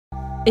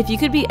If you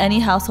could be any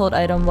household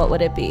item, what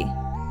would it be?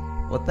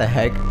 What the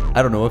heck?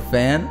 I don't know. A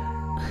fan?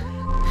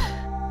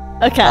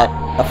 A cat.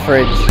 A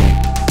fridge. What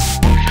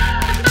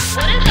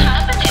is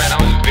happening? Man, I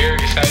was very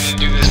excited to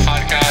do this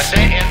podcast.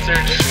 That answer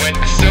just went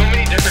so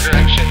many different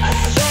directions.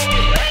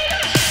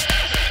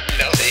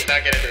 No, let's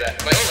not get into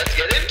that. Well, let's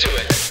get into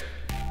it.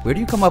 Where do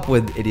you come up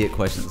with idiot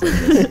questions like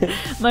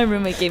this? My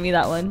roommate gave me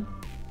that one.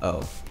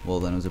 Oh,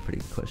 well then it was a pretty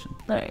good question.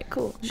 All right,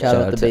 cool. Shout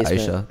out the to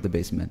basement. Aisha, the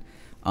basement.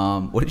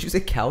 What did you say?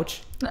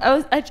 Couch?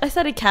 I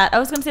said a cat. I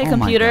was gonna say Oh my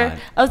computer. God.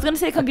 I was gonna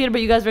say computer,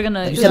 but you guys were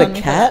gonna. You said a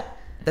cat?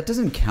 That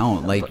doesn't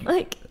count. Like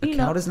a you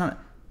know. couch is not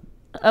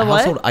A what?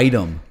 household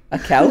item. A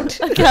couch?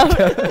 A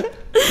cat.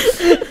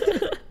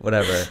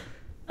 Whatever.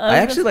 I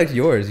actually liked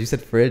yours. You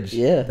said fridge.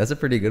 Yeah. That's a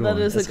pretty good That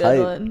one. is a That's good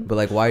hype. one. But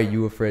like, why are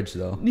you a fridge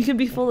though? You can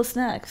be full of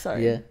snacks.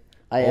 Sorry. Yeah.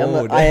 I am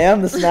Oh, I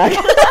am the snack.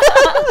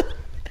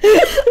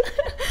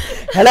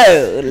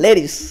 Hello,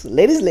 ladies.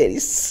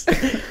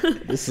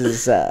 This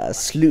is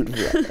Sloot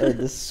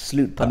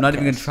podcast. I'm not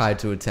even gonna try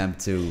to attempt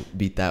to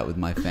beat that with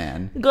my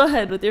fan. Go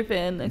ahead with your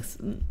fan.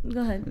 Next.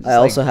 Go ahead. I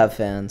also have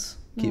fans.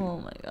 Oh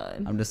my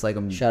god. I'm just like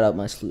Shout out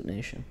my Sloot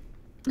Nation.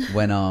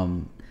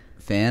 when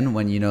fan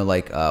when you know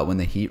like when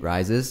the heat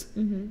rises,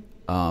 when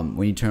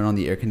you turn on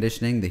the air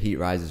conditioning, the heat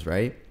rises,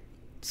 right?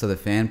 So the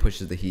fan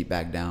pushes the heat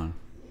back down.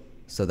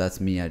 So that's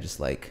me. I just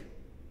like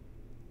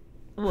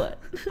What?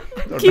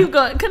 Keep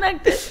going.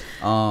 Connect it.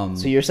 So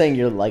you're saying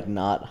you're like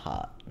not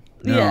hot?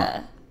 no,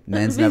 Yeah.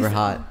 Man's never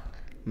hot.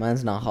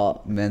 Mine's not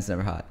hot. Man's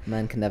never hot.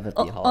 Man can never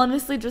be hot.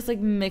 Honestly, just like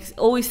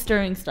always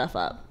stirring stuff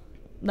up.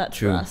 That's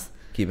True. for us.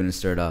 Keeping it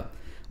stirred up.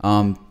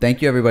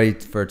 Thank you everybody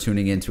for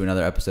tuning in to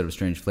another episode of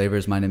Strange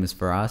Flavors. My name is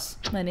FARAS.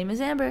 My name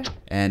is Amber.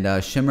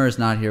 And Shimmer is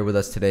not here with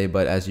us today,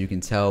 but as you can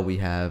tell, we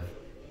have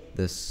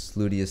the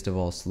slutiest of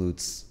all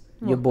sleuths.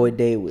 Your boy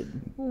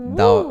David.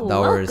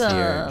 Dower is here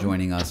welcome.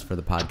 joining us for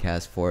the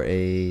podcast for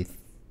a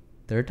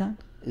third time.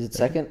 Is it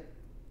second?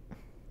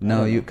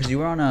 No, because you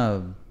were on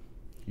that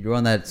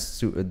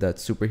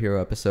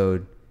superhero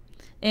episode,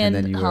 And,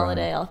 then you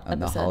holiday were on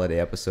the episode. holiday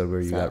episode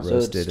where you got So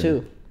roasted. it's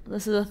two.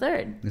 This is the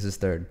third. This is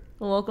third.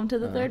 Well, welcome to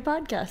the third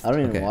podcast. I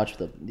don't even Okay. watch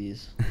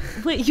these.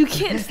 Wait, you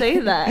can't say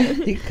that.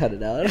 You can cut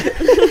it out.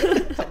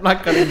 I'm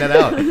not cutting that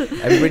out.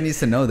 Everybody needs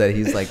to know that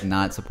he's like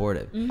not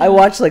supportive. I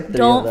watched like 3 of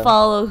Don't them.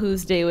 follow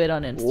Who's David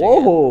on Instagram.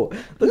 Whoa!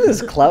 Look at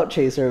this clout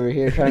chaser over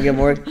here trying to get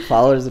more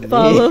followers than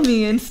Follow me.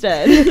 me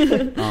instead.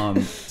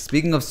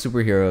 Speaking of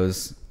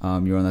superheroes,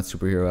 you were on that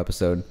superhero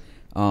episode.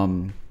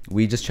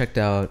 We just checked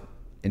out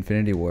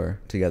Infinity War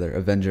together,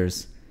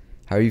 Avengers.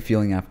 How are you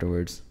feeling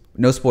afterwards?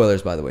 No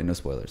spoilers, by the way. No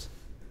spoilers.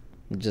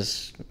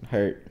 Just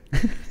hurt.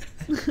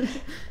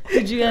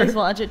 Did you guys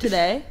watch it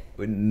today?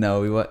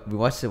 No, we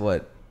watched it.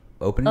 What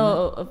opening?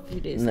 Oh, a few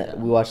days No, ago.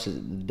 we watched it the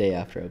day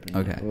after opening.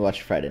 Okay. We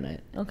watched Friday night.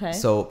 Okay.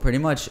 So pretty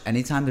much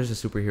anytime there's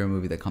a superhero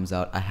movie that comes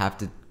out, I have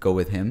to go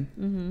with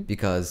him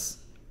because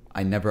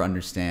I never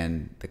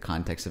understand the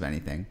context of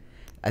anything.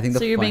 I think.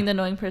 So you're being the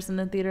annoying person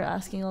in the theater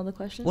asking all the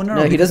questions? Well,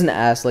 No, he doesn't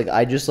ask. Like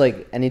I just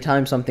like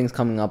anytime something's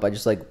coming up, I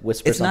just like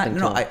whisper It's not.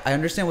 something. No, to him. I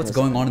understand what's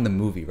going on in the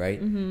movie, right?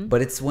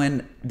 But it's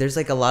when there's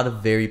like a lot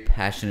of very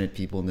passionate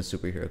people in the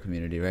superhero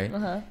community, right?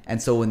 And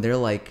so when they're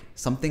like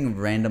something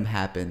random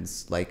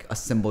happens, like a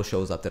symbol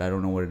shows up that I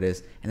don't know what it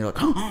is, and they're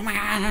like, "Oh my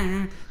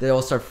god!" They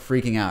all start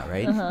freaking out,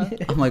 right?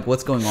 I'm like,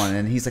 "What's going on?"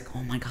 And he's like,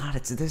 "Oh my god,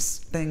 it's this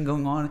thing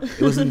going on. It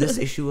was in this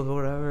issue of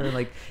whatever.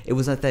 Like it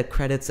was at that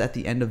credits at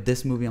the end of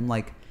this movie." I'm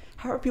like,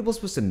 how are people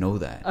supposed to know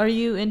that? Are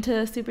you into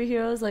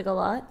superheroes like a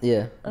lot?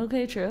 Yeah.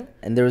 Okay, true.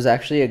 And there was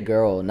actually a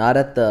girl, not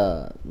at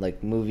the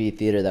like movie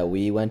theater that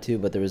we went to,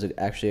 but there was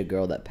actually a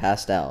girl that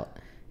passed out,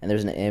 and there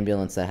was an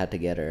ambulance that had to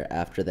get her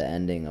after the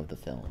ending of the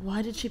film.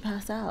 Why did she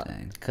pass out?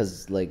 Dang.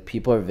 Because like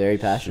people are very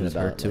She passionate was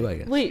about hurt too, like, I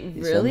guess. Wait,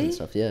 these films really? and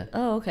stuff. Yeah.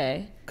 Oh,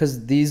 okay.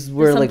 Because these Did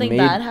were like something made.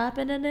 bad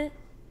happen in it?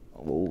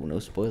 Oh, no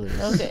spoilers.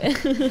 Okay.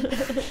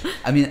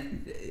 I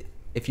mean,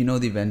 if you know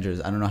the Avengers,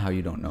 I don't know how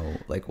you don't know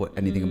like what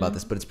anything about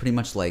this, but it's pretty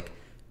much like,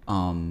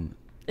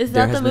 Is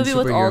there that has the been movie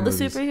with all superhero the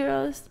movies.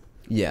 superheroes?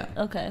 Yeah.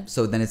 Okay.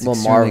 So then it's Well,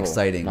 extremely Marvel,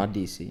 exciting. not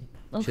DC. She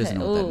Okay. doesn't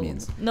know what that Ooh.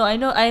 means. No, I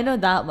know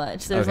that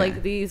much. There's Okay.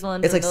 like these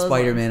ones. It's like and those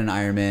Spider-Man ones. and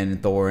Iron Man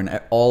and Thor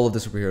and all of the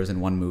superheroes in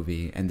one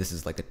movie, and this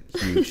is like a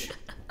huge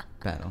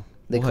battle.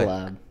 They What?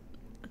 collab.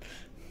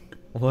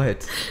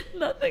 What?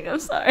 Nothing. I'm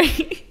sorry.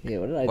 Yeah,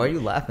 what did I Why are do? you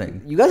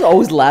laughing? You guys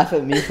always laugh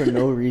at me for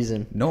no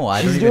reason. No,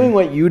 I She's don't doing even.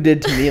 what you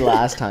did to me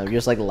last time. You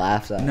just like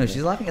laughed at No, me.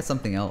 she's laughing at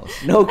something else.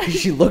 No, because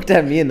she looked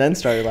at me and then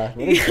started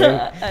laughing. What a jerk.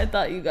 Yeah, I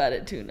thought you got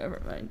it too.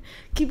 Never mind.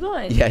 Keep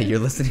going. Yeah, you're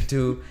listening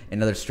to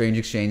another Strange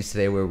Exchange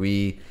today, where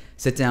we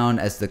sit down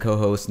as the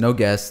co-host, no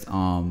guest,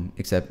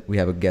 except we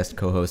have a guest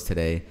co-host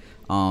today,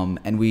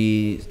 and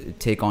we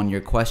take on your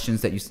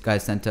questions that you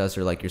guys sent to us,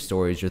 or like your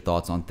stories, your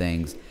thoughts on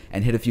things,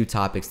 and hit a few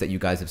topics that you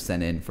guys have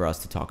sent in for us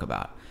to talk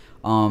about.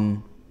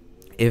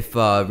 If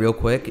real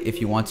quick,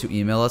 if you want to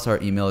email us, our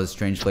email is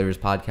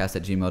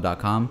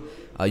strangeflavorspodcast@gmail.com.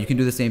 You can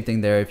do the same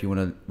thing there if you want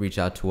to reach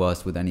out to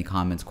us with any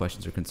comments,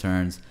 questions, or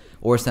concerns,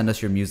 or send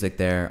us your music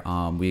there.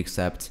 We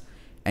accept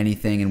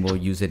anything, and we'll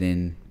use it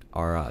in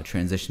our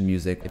transition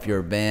music. If you're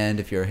a band,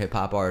 if you're a hip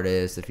hop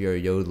artist, if you're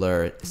a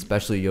yodeler,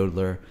 especially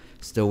yodeler,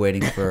 still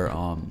waiting for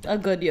a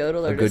good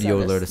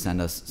yodeler to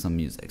send us some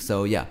music.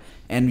 So yeah,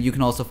 and you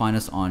can also find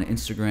us on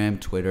Instagram,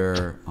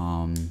 Twitter,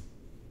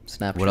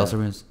 Snapchat. What else are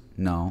we?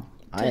 No,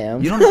 I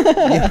am. You don't.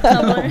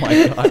 Oh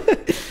my god.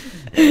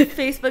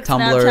 Facebook,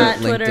 Tumblr, Snapchat, LinkedIn,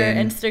 Twitter,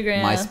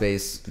 Instagram,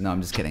 MySpace. No, I'm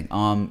just kidding.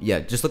 Yeah,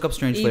 just look up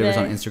Strange Flavors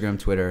on Instagram,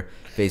 Twitter,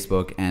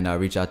 Facebook, and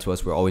reach out to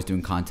us. We're always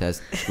doing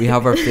contests. We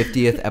have our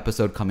 50th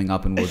episode coming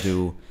up, and we'll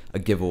do a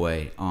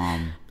giveaway,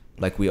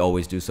 like we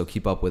always do. So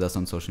keep up with us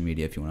on social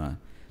media if you want to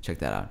check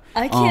that out.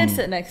 I can't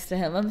sit next to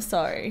him. I'm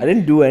sorry. I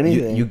didn't do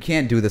anything. You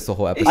can't do this the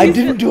whole episode. I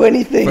didn't do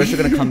anything. First,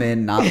 you're gonna come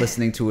in not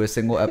listening to a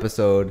single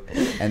episode,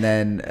 and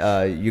then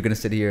you're gonna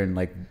sit here and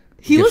like.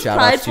 He was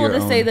prideful to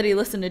say that he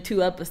listened to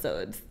 2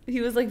 episodes.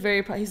 He was like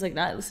very proud. He's like,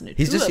 nah, I listened to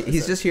 2 episodes.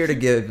 He's just here to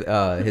give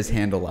his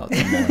handle out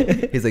some more.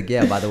 He's like,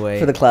 yeah, by the way.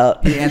 For the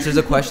clout. He answers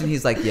a question.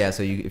 He's like, yeah,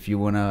 so if you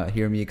want to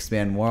hear me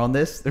expand more on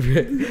this,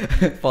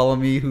 follow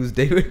me, who's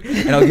David,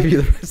 and I'll give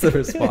you the rest of the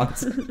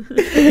response.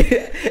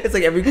 It's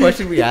like every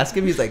question we ask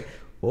him, he's like,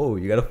 whoa,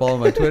 you got to follow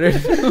my Twitter.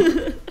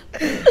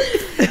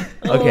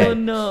 Okay. Oh,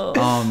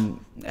 no.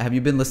 Have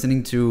you been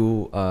listening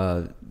to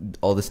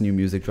all this new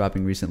music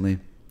dropping recently?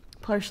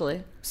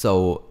 Partially.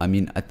 So, I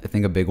mean, I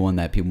think a big one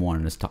that people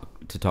wanted us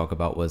to talk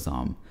about was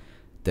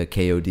the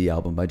KOD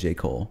album by J.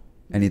 Cole.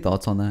 Any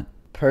thoughts on that?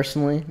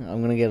 Personally,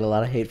 I'm gonna get a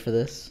lot of hate for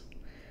this.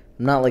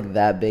 I'm not like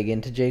that big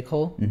into J.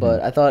 Cole,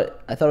 but I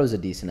thought it was a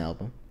decent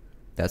album.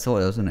 That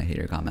wasn't a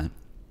hater comment.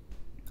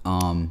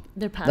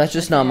 That's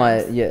just not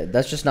my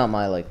That's just not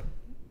my like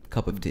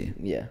cup of tea.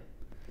 Yeah.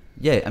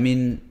 Yeah, I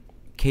mean,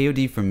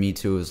 KOD for me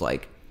too is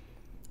like,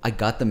 I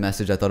got the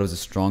message. I thought it was a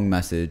strong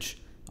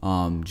message.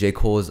 J.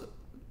 Cole is,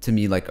 to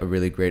me, like a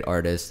really great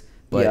artist,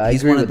 but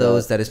he's one of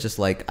those that is just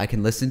like, I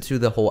can listen to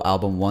the whole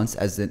album once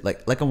as in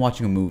like I'm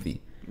watching a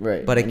movie,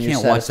 right? But I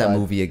can't watch that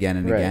movie again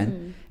and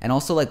again. And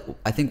also, like,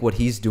 I think what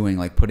he's doing,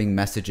 like putting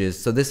messages.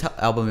 So this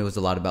album, it was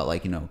a lot about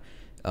like, you know,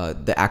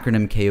 the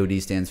acronym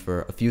KOD stands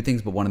for a few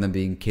things, but one of them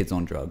being kids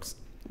on drugs.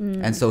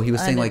 And so he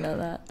was saying like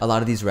a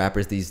lot of these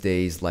rappers these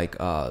days, like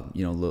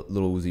you know,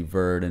 Lil Uzi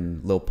Vert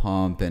and Lil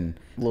Pump and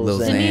Lil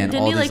Xan, didn't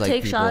all he these like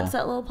take people, shots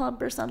at Lil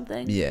Pump or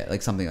something? Yeah,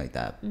 like something like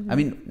that. I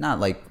mean, not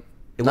like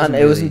it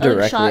wasn't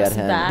directly at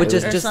him, but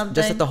just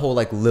at the whole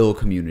like Lil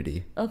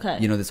community. Okay,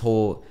 you know, this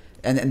whole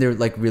and they're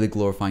like really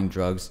glorifying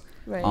drugs.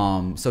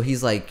 Right. So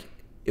he's like,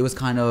 it was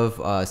kind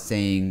of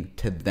saying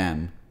to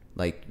them,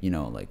 like, you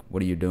know, like,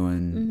 what are you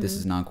doing? This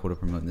is not quota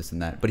promoting this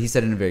and that. But he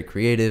said it in a very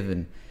creative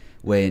and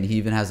way, and he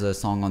even has a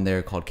song on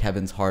there called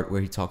Kevin's Heart,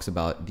 where he talks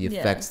about the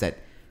effects that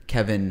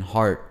Kevin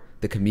Hart,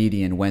 the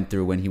comedian, went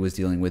through when he was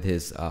dealing with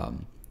his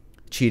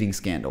cheating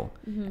scandal,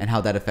 and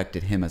how that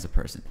affected him as a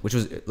person, which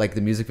was like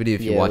the music video,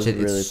 if you watch it,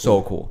 it's really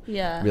so cool.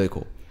 Yeah, really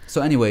cool.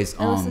 So anyways,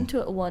 I listened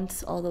to it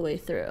once all the way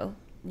through.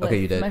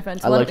 Okay, you did. My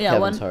friends. I liked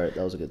Kevin's Heart.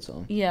 That was a good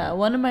song. Yeah,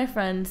 one of my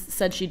friends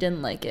said she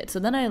didn't like it, so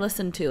then I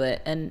listened to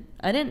it, and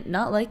I didn't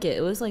not like it.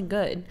 It was like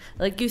good.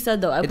 Like you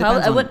said though, I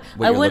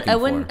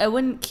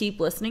wouldn't keep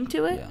listening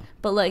to it,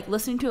 but like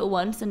listening to it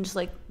once and just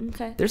like,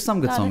 okay. There's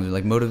some good songs.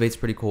 Like Motivate's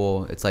pretty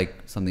cool. It's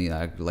like something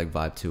that I like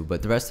vibe to,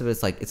 but the rest of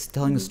it's like, it's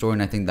telling a story,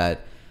 and I think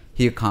that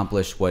he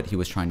accomplished what he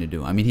was trying to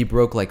do. I mean, he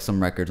broke like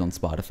some records on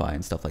Spotify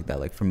and stuff like that.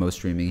 Like for most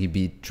streaming, he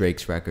beat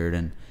Drake's record,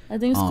 and I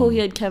think it's cool he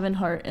had Kevin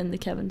Hart in the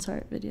Kevin's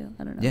Heart video.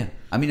 I don't know. Yeah,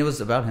 I mean, it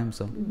was about him,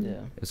 so yeah,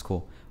 it was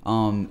cool.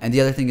 And the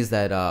other thing is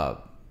that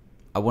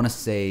I want to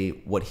say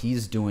what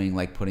he's doing,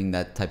 like putting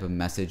that type of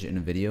message in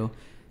a video.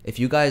 If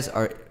you guys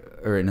are,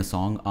 or in a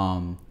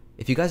song,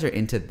 if you guys are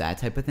into that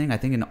type of thing, I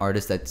think an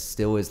artist that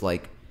still is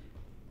like,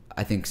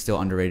 I think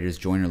still underrated is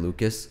Joyner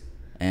Lucas,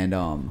 and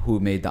who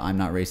made the I'm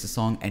Not Racist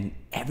song, and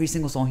every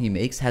single song he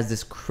makes has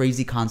this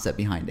crazy concept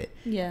behind it.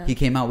 Yeah. He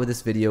came out with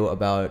this video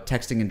about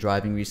texting and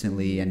driving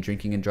recently, and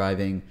drinking and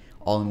driving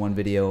all in one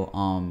video.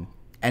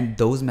 And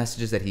those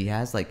messages that he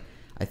has, like,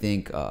 I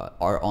think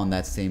are on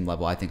that same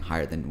level. I think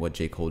higher than what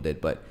J. Cole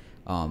did, but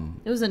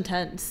it was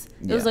intense.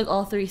 It was like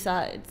all 3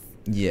 sides.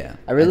 Yeah.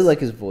 I really like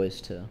his voice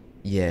too.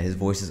 Yeah, his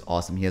voice is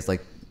awesome. He has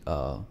like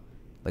a,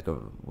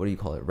 what do you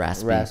call it?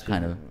 Raspy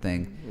kind of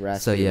thing.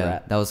 Raspy so yeah,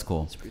 rap. that was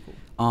cool. That's pretty cool.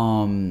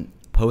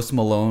 Post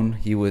Malone,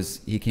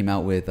 he came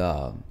out with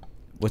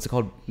what's it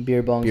called?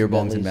 Beer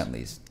Bongs and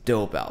Bentleys.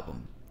 Dope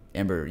album.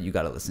 Amber, you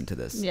got to listen to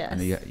this. Yes. I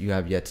know you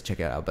have yet to check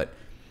it out, but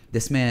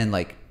this man,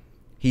 like,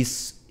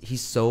 he's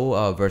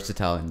so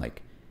versatile in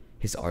like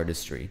his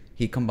artistry.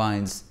 He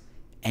combines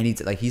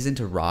like he's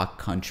into rock,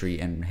 country,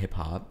 and hip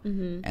hop,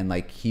 and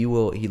like he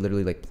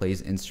literally like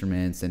plays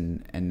instruments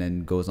and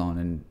then goes on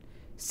and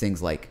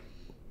sings like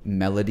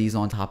melodies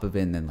on top of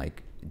it, and then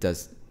like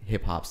does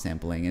hip hop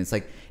sampling. And it's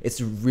like, it's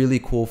really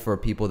cool for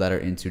people that are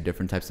into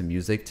different types of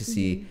music to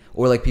see,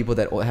 or like people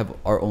that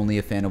are only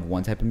a fan of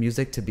one type of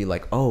music to be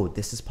like, oh,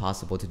 this is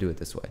possible to do it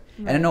this way.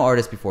 Right. And I know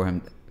artists before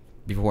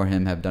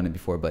him have done it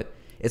before, but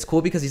it's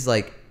cool because he's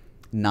like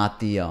not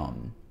the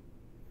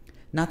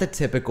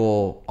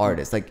typical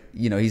artist. Like,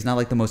 you know, he's not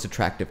like the most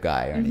attractive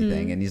guy or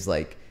anything, and he's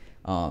like,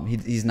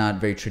 He's not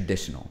very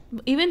traditional.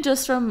 Even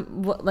just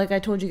from what, like I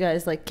told you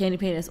guys, like Candy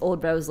Paint is old,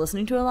 but I was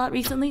listening to it a lot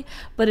recently.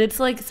 But it's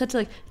like such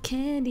like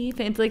Candy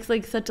Paint, it's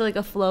like such like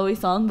a flowy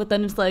song. But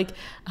then it's like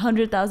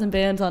 100,000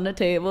 bands on the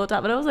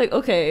tabletop, and I was like,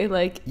 okay,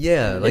 like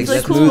yeah, like it's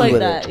like cool like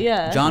that.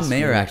 Yeah. John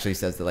Mayer actually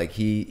says that like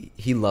he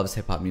loves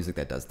hip hop music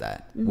that does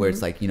that, where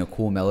it's like, you know,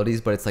 cool melodies,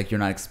 but it's like you're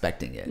not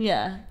expecting it.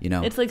 Yeah, you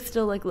know, it's like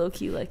still like low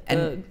key like.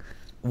 And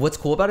what's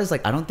cool about it is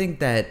like I don't think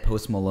that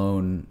Post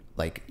Malone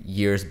like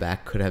years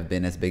back could have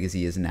been as big as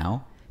he is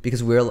now,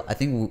 because I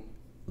think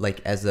like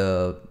as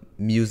a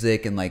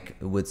music and like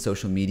with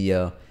social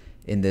media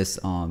in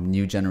this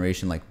new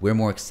generation, like we're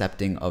more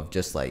accepting of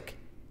just like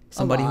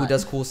somebody who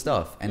does cool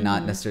stuff and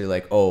not necessarily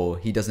like, oh,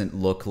 he doesn't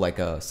look like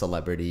a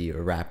celebrity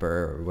or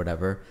rapper or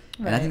whatever.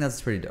 Right. And I think that's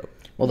pretty dope.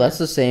 Well, that's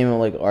the same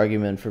like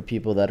argument for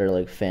people that are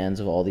like fans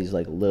of all these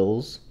like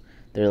Lils.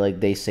 They're like,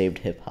 they saved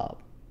hip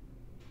hop.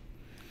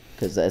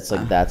 Because that's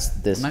like that's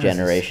this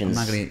generation's.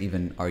 I'm not gonna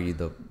even argue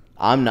the.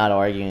 I'm not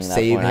arguing that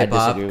save point. hip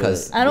hop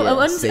because I don't.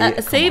 Yeah.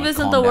 Save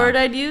isn't the word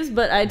I'd use,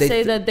 but I'd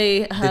say that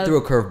they threw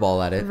a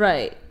curveball at it,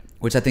 right?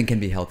 Which I think can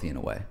be healthy in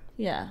a way.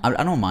 Yeah.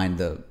 I don't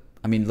mind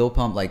I mean, Lil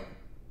Pump, like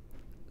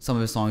some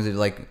of his songs are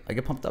like I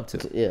get pumped up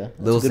to. Yeah.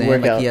 Lil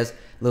Xan, like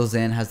Lil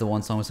Xan has the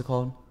one song, what's it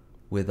called?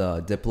 With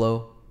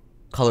Diplo,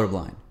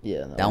 Colorblind.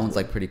 Yeah. That one's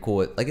like pretty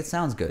cool. Like it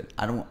sounds good.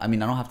 I don't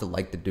have to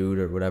like the dude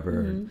or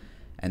whatever.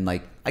 And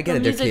like I get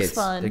it, they're kids.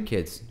 Fun. They're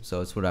kids,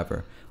 so it's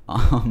whatever.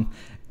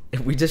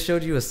 We just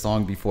showed you a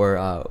song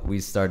before we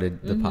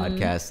started the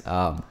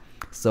podcast.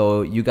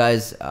 So you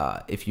guys,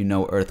 if you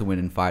know Earth, Wind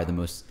and Fire,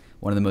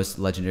 one of the most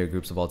legendary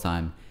groups of all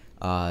time,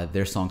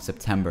 their song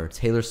September,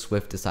 Taylor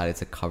Swift decided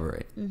to cover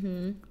it.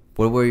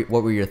 What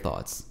were your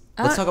thoughts?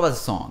 Let's talk about the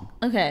song.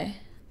 Okay.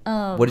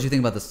 What did you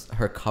think about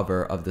her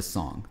cover of the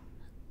song?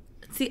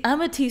 See,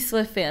 I'm a T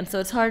Swift fan, so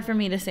it's hard for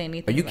me to say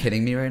anything. Are you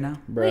kidding me right now?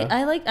 Wait,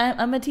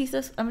 I'm a T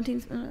Swift.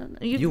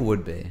 You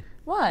would be.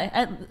 Why?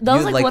 That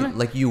was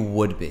like you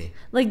would be.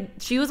 Like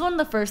she was one of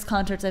the first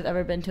concerts I've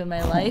ever been to in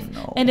my life,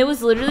 and it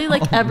was literally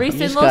like every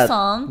single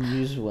song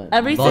was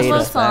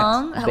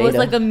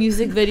like a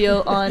music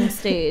video on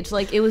stage.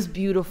 Like it was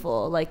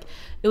beautiful. Like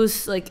it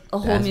was like a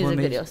whole music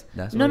video.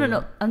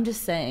 No. I'm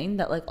just saying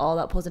that like all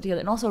that pulls it together,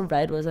 and also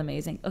Red was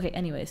amazing. Okay,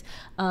 anyways,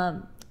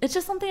 it's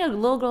just something a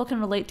little girl can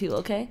relate to.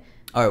 Okay.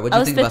 All right. What do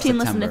you think about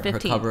September? Her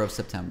cover of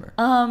September.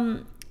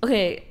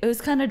 Okay, it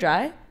was kind of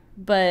dry.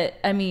 But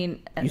I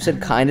mean, you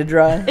said kind of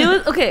dry. It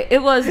was okay.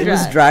 It was dry. It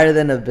was drier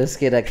than a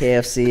biscuit at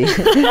KFC.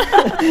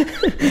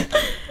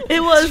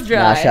 It was dry.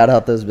 Nah, shout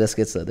out those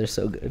biscuits though; they're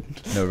so good.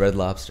 No, Red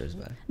Lobster's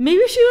bad.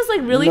 Maybe she was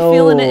like really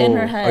feeling it in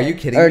her head. Are you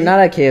kidding me? Or not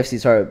at KFC.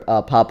 Sorry,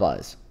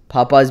 Popeyes.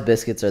 Popeyes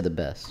biscuits are the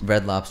best.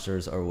 Red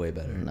Lobsters are way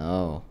better.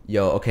 No.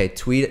 Yo, okay.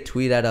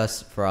 Tweet at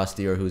us,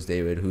 Frosty or Who's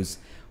David,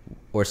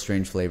 or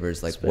Strange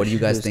Flavors. Like, what do you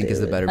guys think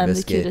is the better biscuit? I'm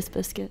the cutest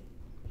biscuit.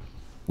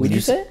 Would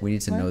you say? We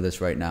need to know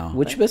this right now.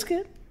 Which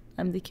biscuit?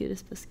 I'm the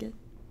cutest biscuit.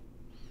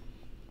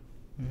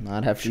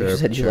 Not after you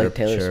said you like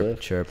Taylor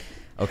Swift. Chirp.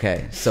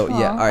 Okay, so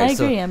yeah, all right. I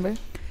agree, Amber.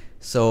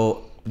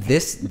 So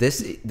this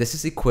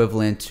is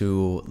equivalent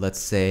to, let's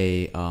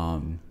say,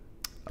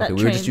 okay,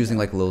 we were just using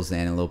like Lil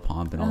Xan and Lil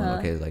Pump and all that.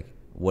 Okay, like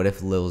what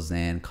if Lil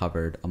Xan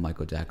covered a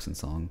Michael Jackson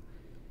song?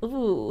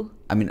 Ooh.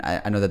 I mean,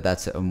 I know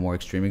that's a more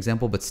extreme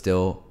example, but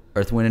still,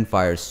 Earth, Wind and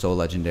Fire is so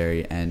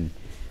legendary, and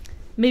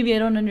maybe I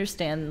don't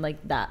understand like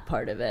that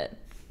part of it.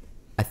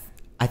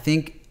 I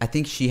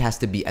think she has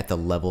to be at the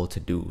level to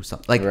do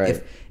something. Like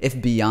if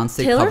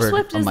Beyonce Taylor covered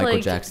Swift a Michael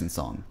like, Jackson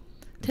song,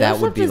 Taylor that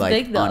Swift would be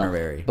like big,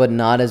 honorary. But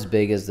not as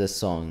big as this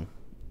song.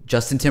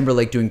 Justin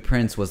Timberlake doing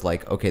Prince was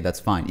like, okay,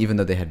 that's fine. Even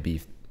though they had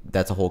beef,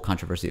 that's a whole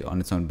controversy on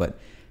its own. But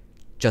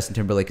Justin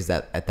Timberlake is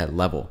at that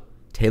level.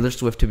 Taylor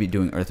Swift to be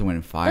doing Earth, Wind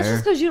and Fire. That's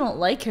just because you don't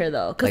like her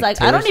though. Because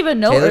like I don't even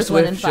know Earth,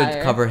 Wind and Fire. Taylor Swift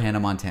should cover Hannah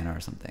Montana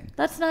or something.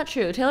 That's not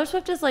true. Taylor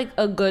Swift is like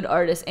a good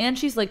artist, and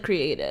she's like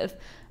creative.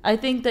 I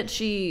think that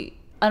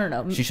I don't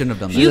know. She shouldn't have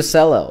done that. She's a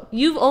sellout.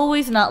 You've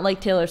always not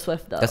liked Taylor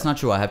Swift, though. That's not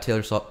true. I have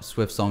Taylor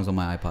Swift songs on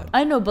my iPod.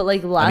 I know, but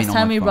like last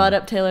time we brought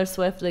up Taylor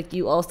Swift, like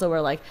you also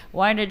were like,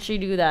 why did she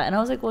do that? And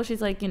I was like, well,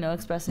 she's like,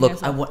 expressing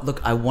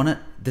herself. I want to.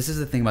 This is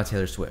the thing about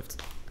Taylor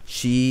Swift.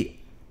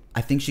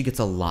 I think she gets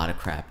a lot of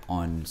crap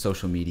on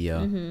social media,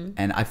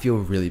 and I feel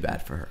really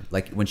bad for her.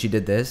 Like when she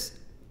did this,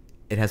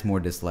 it has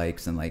more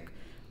dislikes, and like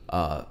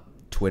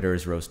Twitter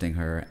is roasting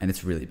her, and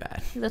it's really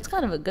bad. That's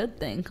kind of a good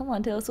thing. Come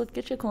on, Taylor Swift,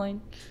 get your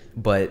coin.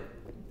 But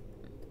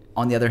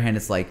on the other hand,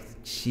 it's like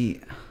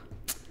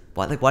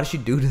why does she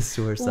do this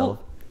to herself?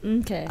 Well,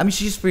 okay. I mean,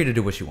 she's free to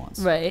do what she wants,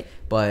 right?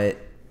 But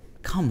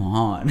come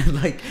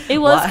on, like it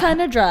was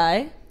kind of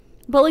dry,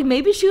 but like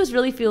maybe she was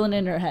really feeling it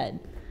in her head.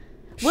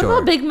 What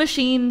about Big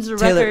Machine's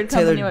record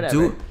company,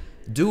 whatever?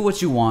 Do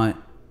what you want.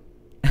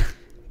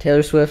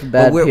 Taylor Swift,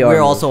 bad but PR we're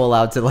move. also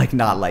allowed to like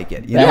not like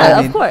it. You know Yeah, what I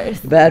mean? of course.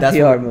 Bad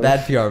PR move.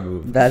 Bad PR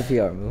move. Bad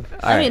PR move.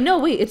 I mean, no,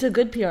 wait, it's a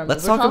good PR move.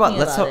 Let's We're talk about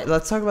talking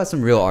let's talk about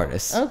some real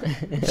artists. Okay,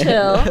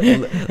 chill.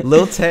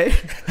 Lil Tay.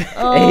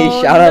 Oh,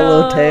 Hey, shout out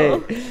Lil Tay.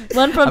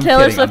 One from I'm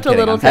Taylor kidding, Swift to I'm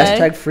kidding, Lil I'm Tay.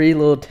 Hashtag free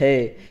Lil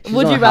Tay. She's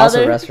Would on you house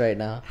rather- arrest right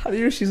now. How do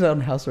you know she's on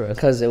house arrest?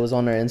 Because it was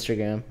on her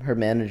Instagram. Her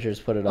managers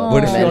put it up. Oh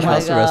What is she on my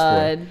house arrest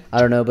for? God.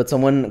 I don't know, but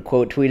someone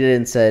quote tweeted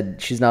and said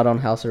she's not on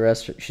house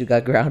arrest. She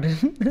got grounded.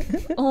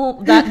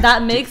 Oh,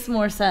 that makes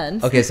more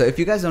sense. Okay, so if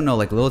you guys don't know,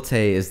 like Lil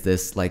Tay is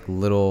this like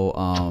little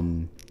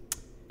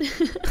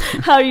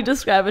How are you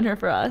describing her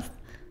for us?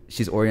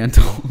 she's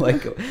Oriental,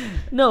 like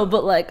No,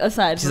 but like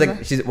aside she's from like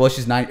that-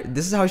 she's 9.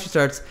 This is how she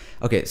starts.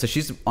 Okay, so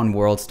she's on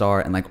World Star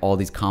and like all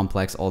these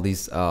complex, all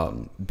these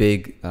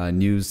big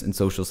news and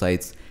social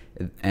sites,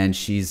 and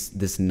she's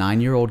this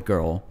 9-year-old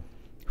girl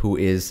who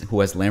has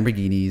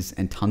Lamborghinis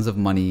and tons of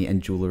money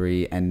and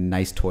jewelry and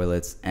nice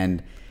toilets,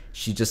 and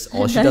she just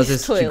all she does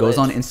Nice is she goes toilets.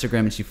 on Instagram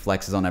and she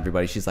flexes on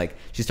everybody. She's like,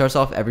 she starts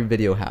off every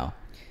video how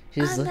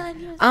She's I'm like, 9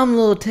 years I'm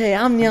Lil Tay.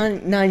 I'm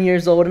 9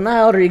 years old, and I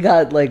already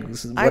got like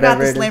whatever. I got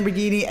this it is."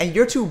 Lamborghini and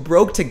you're too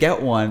broke to get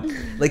one.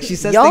 Like she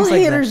says Y'all things like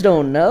haters that.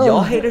 don't know.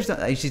 Y'all haters don't.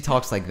 Like, she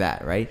talks like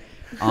that, right?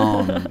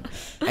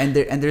 And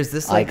there's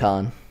this like,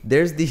 Icon.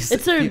 There's these.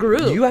 It's her you,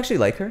 group. You actually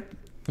like her?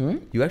 Hmm?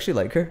 You actually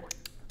like her?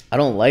 I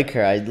don't like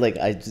her. I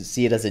just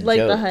see it as a Like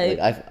the joke. hype.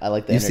 Like I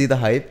like the. You see the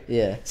hype?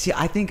 Yeah. See,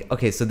 I think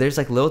okay. So there's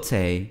like Lil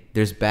Tay.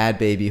 There's Bad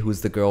Baby,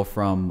 who's the girl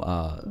from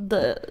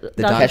the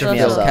the Dr. Catch Dr. Me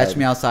Phil, Outside. Catch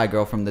Me Outside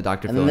girl from the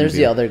Dr. And Phil then there's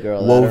interview. the other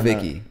girl. Whoa I don't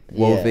Vicky. know.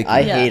 Whoa Yeah, Vicky.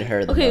 I hate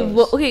her the Okay,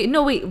 most. okay,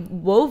 no wait,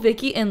 Whoa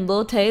Vicky and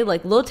Lil Tay,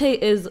 like Lil Tay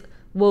is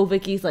Whoa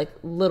Vicky's like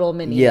little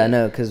mini. Yeah, I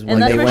know, because when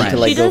And that's they where went to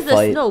like she go does this.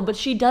 fight. No, but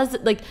she does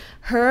it like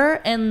her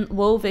and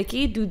Whoa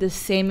Vicky do the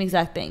same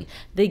exact thing.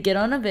 They get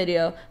on a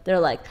video. They're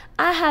like,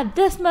 "I had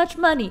this much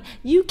money.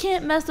 You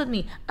can't mess with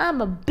me. I'm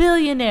a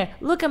billionaire.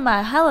 Look at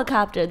my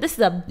helicopter. This is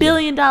a $1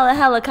 billion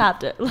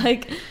helicopter."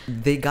 Like,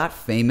 They got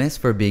famous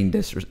for being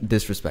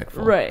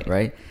disrespectful. Right.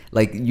 Right.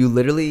 Like you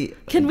literally.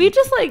 can we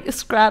just like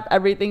scrap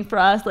everything for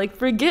us? Like,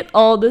 forget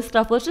all this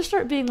stuff. Let's just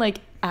start being like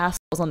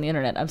assholes on the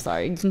internet. I'm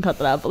sorry, you can cut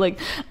that out. But like,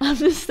 I'm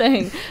just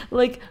saying,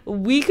 like,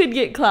 we could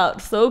get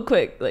clout so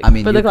quick. Like, I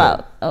mean, for the you clout.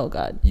 could. Oh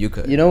God. You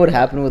could. You know what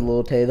happened with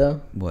Lil Tay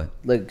though? What?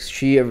 Like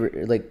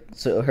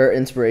so her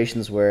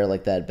inspirations were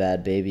like that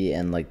Bad Baby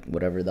and like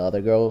whatever the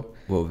other girl.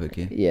 Whoa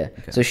Vicky. Yeah.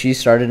 Okay. So she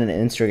started an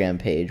Instagram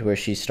page where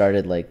she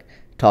started like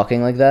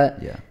talking like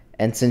that. Yeah.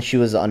 And since she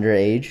was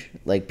underage,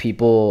 like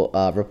people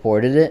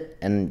reported it,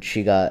 and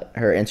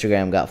her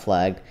Instagram got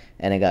flagged,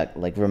 and it got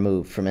like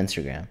removed from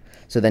Instagram.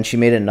 So then she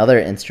made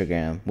another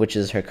Instagram, which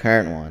is her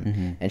current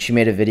one, and she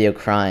made a video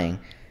crying,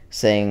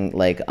 saying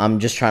like, "I'm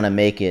just trying to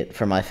make it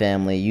for my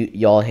family.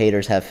 Y'all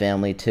haters have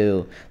family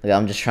too. Like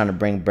I'm just trying to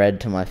bring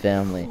bread to my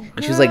family."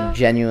 And she was like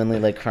genuinely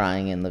like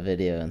crying in the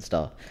video and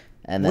stuff.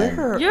 And then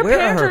Your where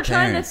parents her are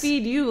trying to parents?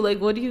 feed you.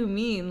 Like, what do you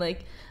mean?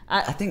 Like,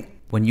 I think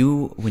when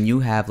you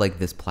have like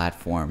this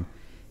platform,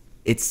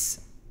 it's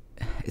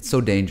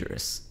so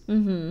dangerous.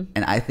 Mm-hmm.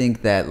 And I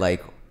think that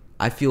like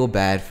I feel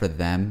bad for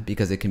them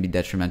because it can be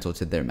detrimental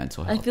to their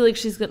mental health. I feel like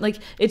she's good. Like,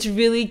 it's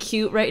really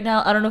cute right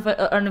now. I don't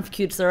know if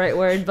cute's the right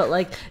word, but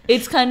like,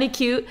 it's kind of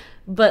cute.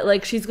 But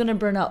like, she's gonna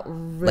burn out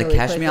really Like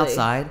Catch quickly. Me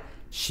Outside,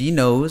 she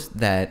knows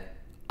that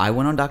I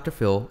went on Dr.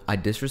 Phil, I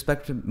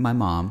disrespected my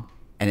mom,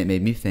 and it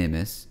made me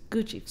famous.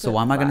 Gucci. So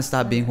why am I gonna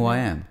stop being who I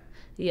am?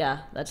 Yeah,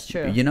 that's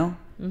true. You know?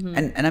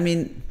 And I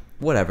mean,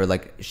 whatever.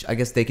 Like I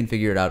guess they can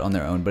figure it out on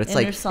their own. But it's In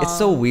like her it's so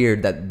song.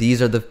 weird that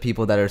these are the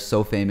people that are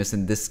so famous,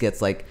 and this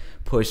gets like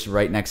pushed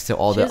right next to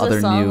all She the has other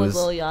a song news. with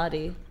Lil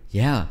Yachty.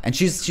 Yeah, and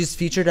she's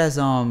featured as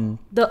on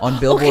Okay,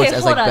 billboards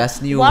as hold like on.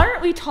 best new. Why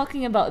aren't we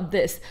talking about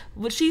this?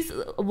 She's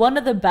one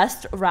of the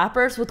best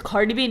rappers with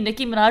Cardi B and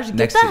Nicki Minaj. Get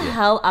Next the to you.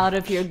 hell out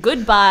of here.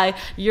 Goodbye.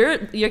 You're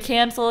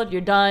canceled.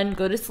 You're done.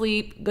 Go to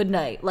sleep. Good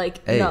night.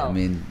 Like, Hey, no. I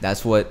mean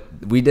that's what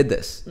we did.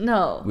 This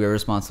No. we are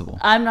responsible.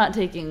 I'm not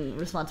taking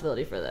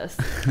responsibility for this.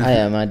 I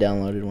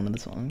downloaded one of the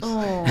songs.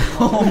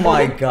 Oh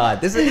my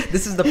God, this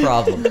is the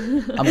problem.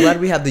 I'm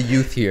glad we have the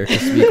youth here to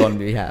speak on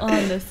behalf.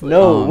 Honestly.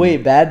 No, Um,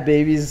 wait, Bad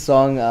Baby's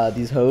song,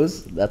 These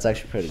Hoes, that's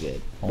actually pretty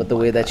good. But the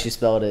my way that God. she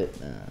spelled it,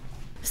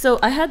 So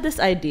I had this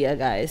idea,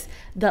 guys,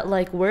 that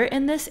like we're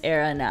in this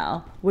era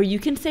now where you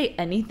can say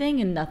anything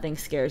and nothing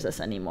scares us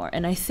anymore.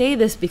 And I say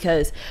this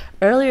because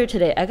earlier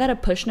today I got a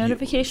push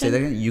notification. Say that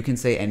again. You can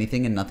say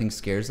anything and nothing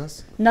scares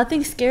us.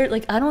 Nothing scared.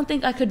 Like, I don't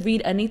think I could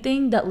read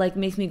anything that like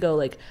makes me go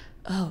like,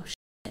 oh shit.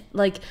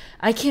 Like,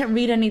 I can't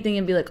read anything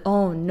and be like,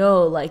 oh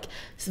no, like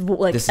This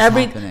is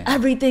happening.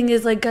 everything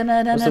is like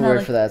gonna. what's the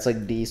word for that? It's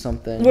like D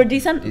something. We're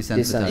decent.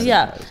 Desensitized.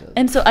 Yeah.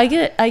 And so I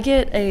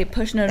get a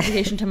push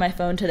notification to my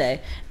phone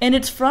today, and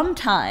it's from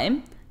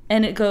Time,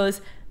 and it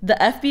goes, "The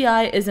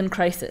FBI is in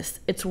crisis.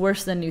 It's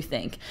worse than you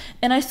think."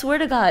 And I swear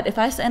to God,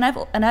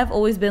 I've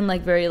always been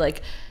like very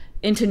like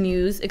into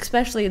news,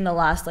 especially in the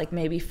last like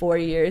maybe 4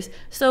 years.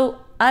 So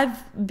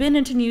I've been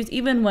into news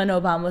even when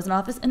Obama was in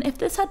office, and if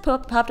this had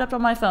popped up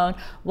on my phone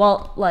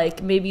while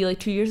like maybe like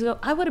 2 years ago,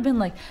 I would have been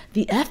like,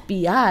 the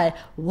FBI,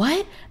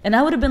 what? And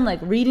I would have been like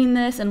reading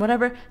this and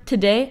whatever.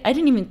 Today, I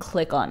didn't even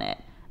click on it.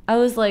 I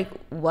was like,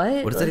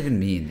 what? What does that even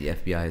mean? The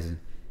FBI is.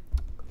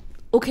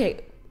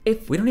 Okay,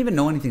 we don't even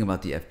know anything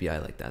about the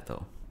FBI like that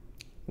though.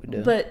 We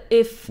do. But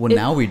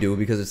now we do,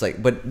 because it's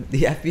like, but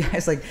the FBI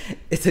is like,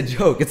 it's a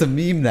joke, it's a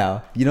meme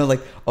now, you know, like,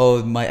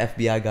 oh, my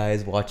FBI guy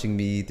is watching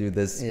me through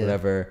this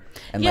whatever,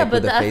 and yeah, like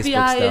but with the Facebook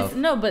FBI stuff. is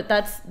no, but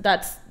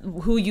that's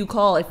who you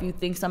call if you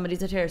think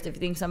somebody's a terrorist, if you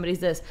think somebody's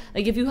this,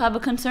 like if you have a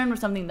concern with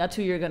something, that's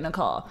who you're gonna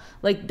call.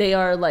 Like they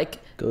are like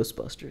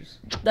Ghostbusters.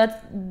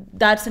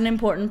 That's an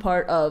important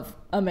part of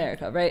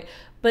America, right?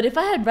 But if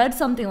I had read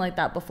something like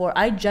that before,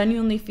 I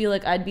genuinely feel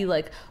like I'd be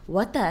like,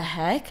 what the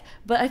heck?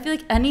 But I feel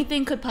like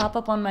anything could pop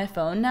up on my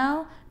phone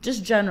now,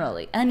 just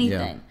generally.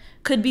 Anything.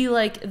 Yeah. Could be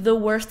like the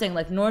worst thing.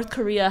 Like North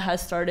Korea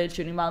has started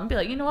shooting bombs. And be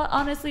like, you know what?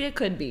 Honestly, it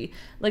could be.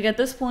 Like at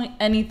this point,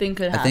 anything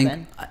could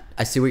happen.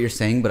 I see what you're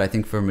saying, but I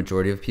think for a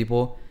majority of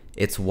people,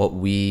 it's what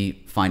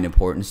we find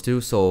importance to.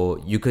 So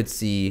you could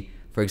see,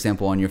 for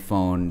example, on your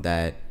phone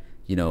that,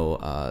 you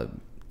know,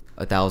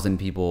 1,000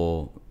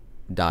 people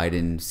died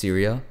in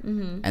Syria,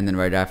 and then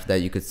right after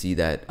that you could see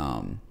that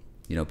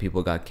you know,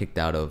 people got kicked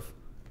out of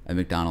a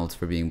McDonald's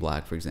for being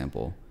black, for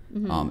example.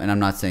 And I'm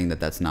not saying that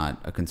that's not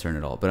a concern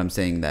at all, but I'm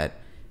saying that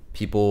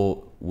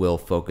people will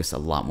focus a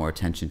lot more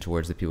attention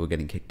towards the people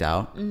getting kicked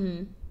out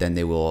than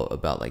they will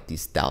about like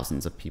these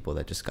thousands of people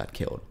that just got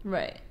killed.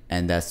 Right.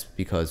 And that's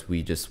because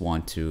we just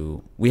want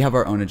to, we have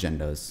our own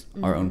agendas,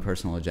 our own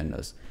personal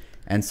agendas,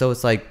 and so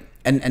it's like,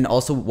 and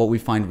also what we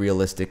find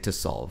realistic to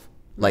solve,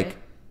 like. Right.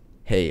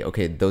 Hey,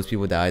 okay, those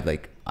people died,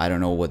 like, I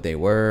don't know what they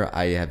were,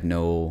 I have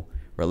no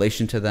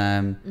relation to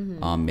them,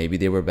 maybe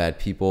they were bad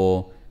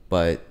people,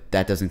 but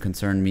that doesn't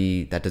concern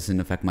me, that doesn't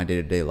affect my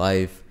day-to-day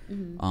life.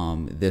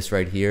 This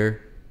right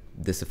here,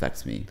 this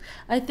affects me.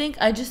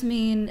 I just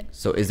mean,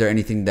 so is there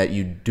anything that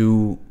you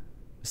do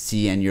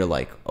see and you're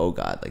like, oh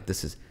God, like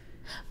this is...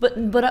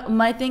 But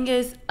my thing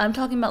is, I'm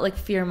talking about like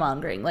fear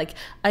mongering. Like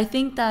I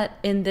think that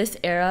in this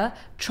era,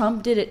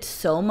 Trump did it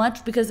so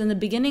much because in the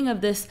beginning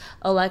of this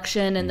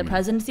election and the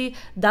presidency,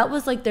 that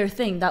was like their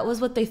thing. That was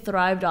what they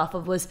thrived off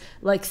of, was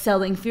like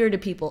selling fear to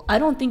people. I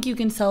don't think you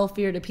can sell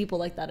fear to people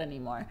like that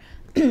anymore.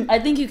 I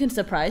think you can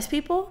surprise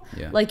people.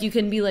 Yeah. Like you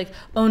can be like,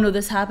 oh no,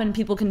 this happened.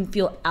 People can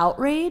feel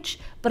outrage,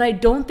 but I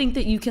don't think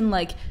that you can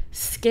like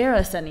scare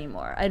us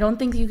anymore. I don't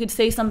think you could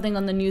say something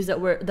on the news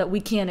that we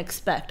can't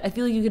expect. I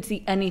feel like you could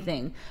see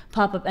anything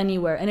pop up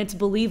anywhere and it's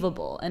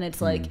believable. And it's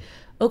like,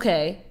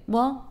 okay,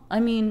 well, I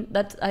mean,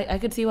 that's I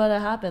could see why that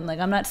happened. Like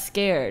I'm not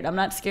scared. I'm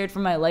not scared for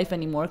my life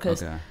anymore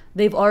because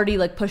they've already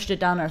like pushed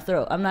it down our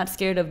throat. I'm not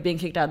scared of being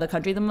kicked out of the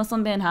country. The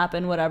Muslim ban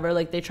happened, whatever.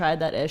 Like they tried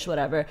that ish,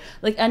 whatever.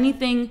 Like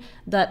anything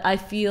that I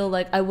feel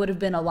like I would have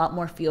been a lot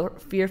more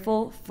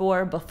fearful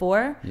for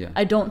before. Yeah.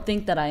 I don't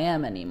think that I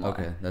am anymore.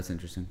 Okay, that's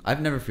interesting.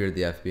 I've never feared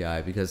the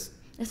FBI because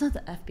it's not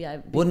the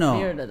FBI being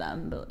fear to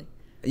them, but like,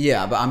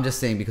 yeah, but I'm just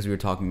saying because we were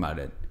talking about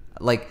it.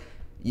 Like,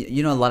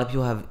 you know, a lot of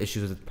people have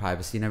issues with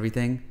privacy and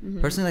everything.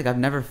 Personally, like I've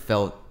never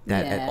felt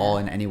that at all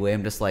in any way.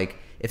 I'm just like,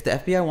 if the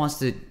FBI wants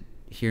to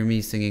hear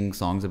me singing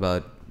songs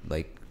about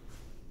like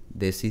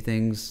dissy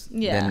things,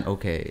 then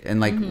okay,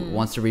 and like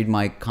wants to read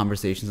my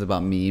conversations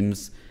about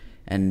memes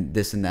and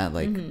this and that,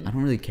 like I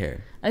don't really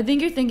care. I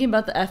think you're thinking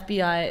about the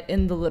FBI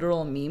in the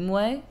literal meme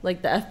way,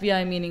 like the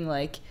FBI meaning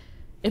like,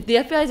 if the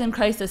FBI is in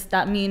crisis,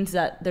 that means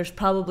that there's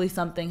probably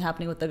something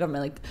happening with the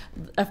government. Like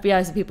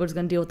FBI is the people who's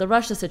going to deal with the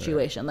Russia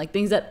situation, like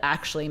things that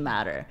actually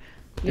matter.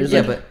 There's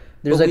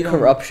like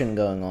corruption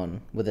going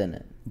on within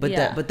it.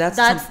 But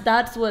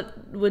that's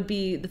what would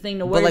be the thing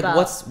to worry about.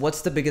 But like,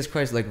 what's the biggest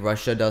crisis? Like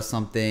Russia does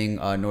something,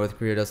 North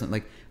Korea does something.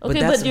 Like, okay, but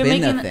that's you're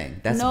been making a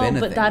thing. That's been a thing.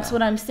 But that's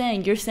what I'm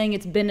saying. You're saying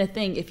it's been a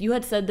thing. If you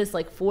had said this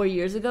like 4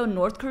 years ago,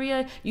 North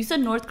Korea, you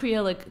said North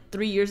Korea like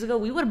 3 years ago,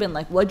 we would have been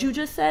like, what'd you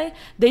just say?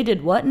 They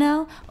did what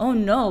now? Oh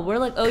no, we're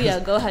like, oh yeah,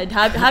 go ahead,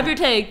 have your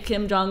take,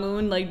 Kim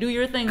Jong-un, like do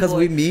your thing. Because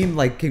we meme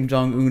like Kim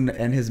Jong-un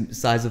and his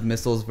size of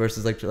missiles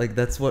versus like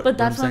that's what. But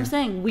that's what I'm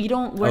saying. We're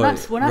not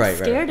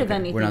scared of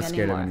anything. We're not anymore.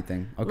 scared of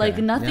anything. Okay. Like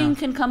nothing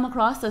can come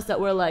across us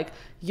that we're like,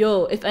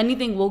 yo, if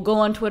anything, we'll go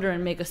on Twitter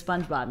and make a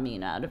SpongeBob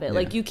meme out of it. Yeah.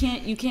 Like you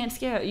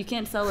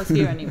can't sell us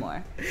fear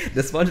anymore.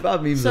 The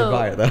SpongeBob memes are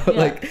fire though. Yeah.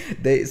 Like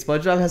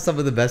SpongeBob has some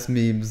of the best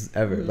memes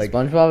ever. Like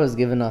SpongeBob has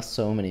given us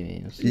so many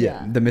memes.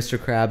 Yeah, the Mr.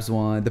 Krabs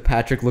one, the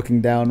Patrick looking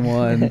down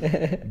one,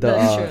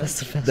 the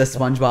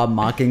SpongeBob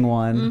mocking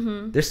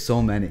one. There's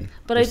so many.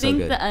 But I think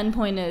the end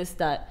point is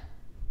that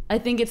I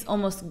think it's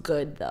almost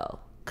good though.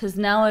 Because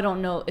now I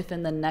don't know if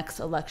in the next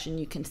election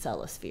you can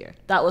sell us fear.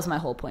 That was my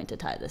whole point to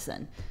tie this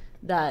in.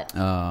 That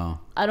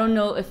I don't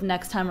know if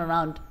next time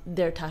around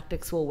their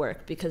tactics will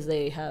work because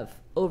they have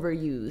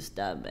overused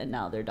them and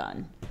now they're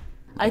done.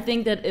 I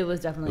think that it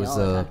was definitely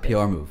a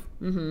PR move,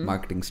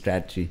 marketing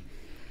strategy.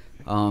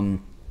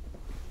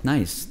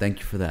 Nice, thank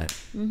you for that.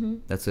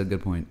 That's a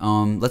good point.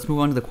 Let's move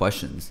on to the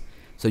questions.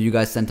 So you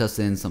guys sent us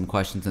in some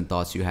questions and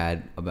thoughts you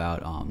had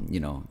about, you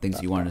know,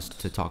 things you wanted us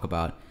to talk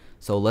about.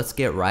 So let's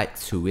get right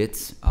to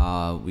it.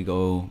 We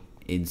go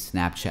in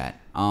Snapchat.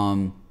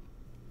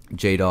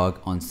 J-Dog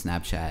on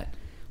Snapchat.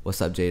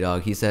 What's up,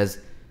 J-Dog? He says,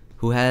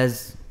 who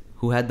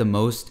had the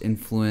most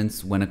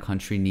influence when a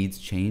country needs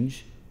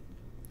change?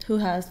 Who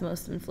has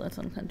most influence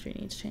when a country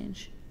needs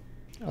change?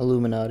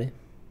 Illuminati.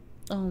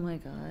 Oh my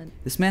god.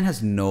 This man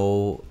has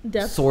no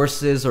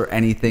sources or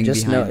anything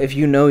Just behind. know. If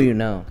you know, you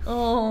know.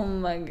 Oh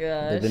my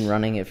gosh. They've been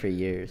running it for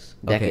years.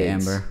 Decades. Okay,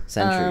 Amber.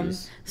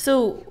 Centuries.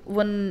 So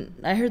when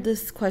I heard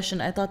this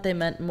question, I thought they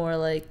meant more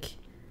like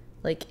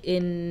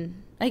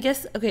in, I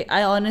guess, okay,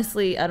 I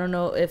don't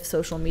know if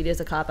social media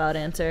is a cop-out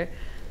answer,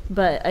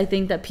 but I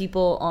think that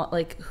people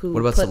like who.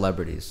 What about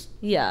celebrities?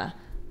 Yeah.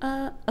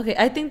 Okay,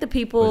 I think the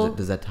people.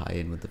 Does that tie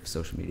in with the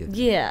social media thing?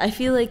 Yeah, I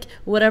feel like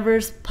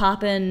whatever's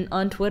popping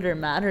on Twitter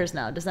matters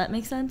now. Does that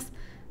make sense?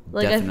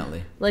 Like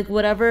Definitely. Like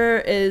whatever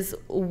is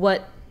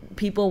what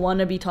people want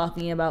to be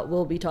talking about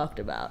will be talked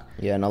about.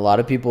 Yeah, and a lot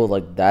of people,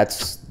 like,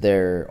 that's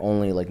their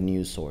only, like,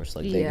 news source.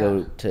 Like, they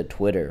go to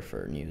Twitter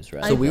for news,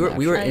 right? So we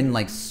were in,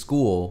 like,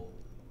 school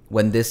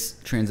when this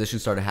transition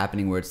started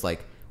happening, where it's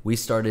like we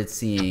started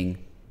seeing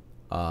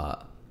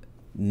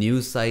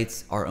news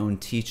sites, our own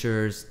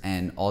teachers,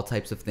 and all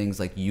types of things,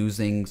 like,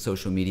 using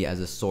social media as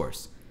a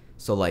source.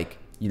 So, like,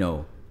 you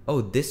know,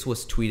 oh, this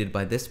was tweeted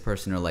by this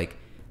person, or like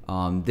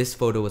this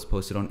photo was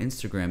posted on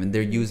Instagram, and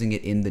they're using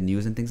it in the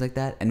news and things like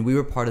that. And we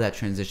were part of that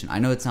transition. I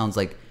know it sounds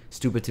like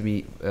stupid to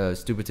me,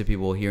 stupid to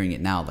people hearing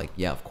it now, like,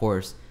 yeah, of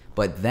course,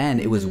 but then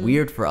it was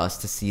weird for us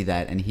to see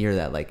that and hear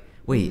that, like,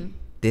 wait,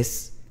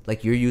 this,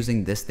 like, you're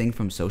using this thing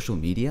from social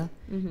media,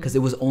 because it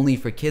was only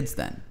for kids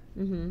then.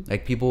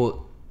 Like,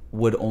 people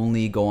would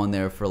only go on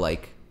there for,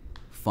 like,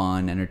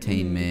 fun,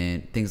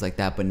 entertainment, things like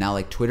that. But now,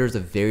 like, Twitter is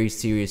a very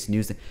serious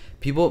news thing.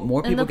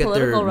 More people get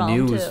their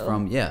news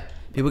from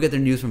people get their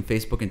news from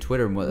Facebook and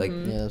Twitter. Like,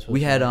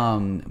 we had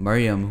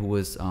Mariam, who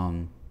was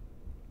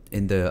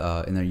in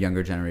the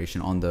younger generation,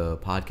 on the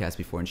podcast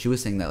before, and she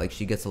was saying that, like,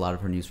 she gets a lot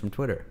of her news from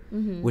Twitter,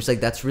 which, like,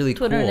 that's really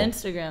Twitter cool. and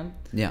Instagram.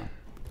 Yeah.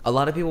 A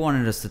lot of people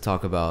wanted us to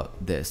talk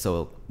about this.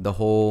 So the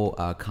whole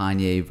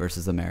Kanye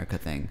versus America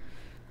thing.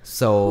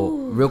 So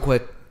real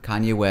quick,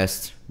 Kanye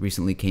West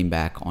recently came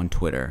back on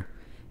Twitter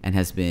and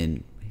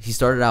he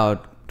started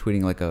out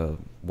tweeting like a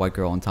white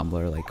girl on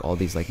Tumblr, like all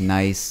these, like,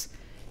 nice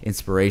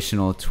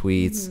inspirational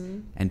tweets,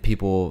 and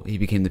he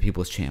became the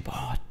people's champ.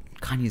 Oh,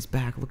 Kanye's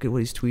back, look at what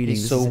he's tweeting.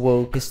 He's this so is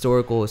woke.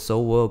 Historical, is so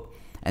woke.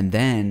 And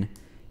then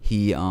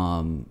he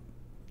turned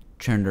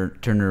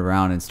it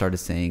around and started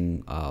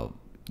saying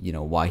you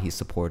know, why he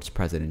supports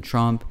President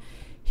Trump.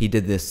 He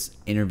did this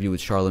interview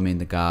with Charlemagne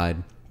the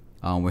God,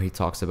 where he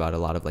talks about a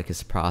lot of, like,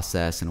 his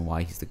process and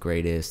why he's the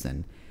greatest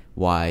and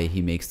why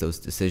he makes those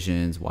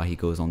decisions, why he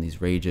goes on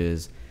these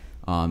rages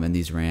and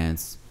these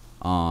rants.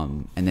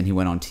 And then he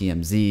went on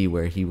TMZ,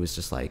 where he was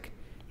just like,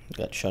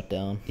 got shut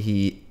down.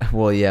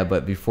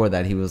 But before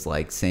that, he was,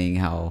 like, saying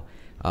how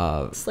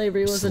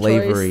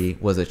slavery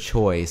was a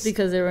choice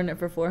because they were in it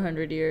for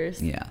 400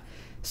 years. Yeah.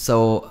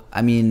 So,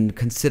 I mean,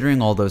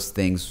 considering all those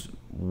things,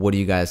 what do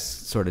you guys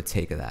sort of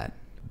take of that?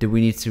 Do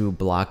we need to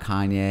block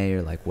Kanye,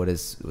 or, like, what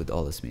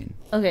all this mean?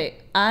 Okay,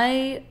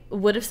 I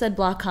would have said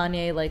block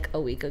Kanye like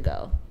a week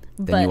ago.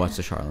 Then you watched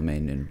the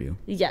Charlemagne interview.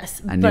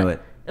 Yes. I knew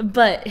it.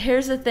 But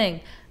here's the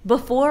thing.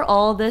 Before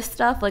all this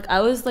stuff, like, I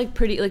was, like,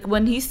 pretty, like,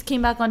 when he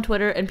came back on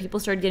Twitter and people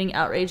started getting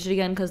outraged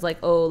again because, like,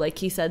 oh, like,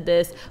 he said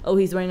this, oh,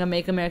 he's wearing a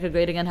Make America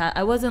Great Again hat,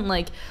 I wasn't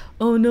like,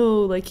 oh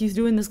no, like, he's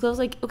doing this, because I was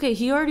like, okay,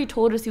 he already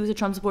told us he was a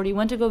Trump supporter. He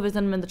went to go visit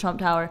him in the Trump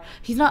Tower.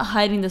 He's not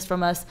hiding this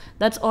from us.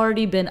 That's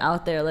already been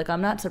out there. Like,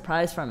 I'm not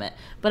surprised from it,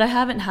 but I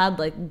haven't had,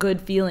 like, good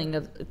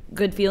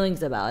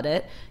feelings about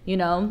it, you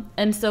know.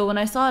 And so when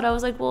I saw it, I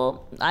was like,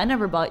 well, I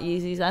never bought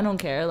Yeezys. I don't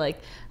care.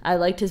 Like, I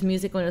liked his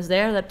music when it was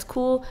there. That's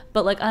cool.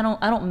 But, like, I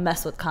don't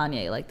mess with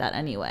Kanye like that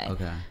anyway.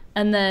 Okay.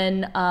 And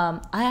then I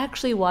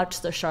actually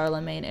watched the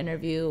Charlemagne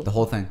interview. The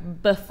whole thing?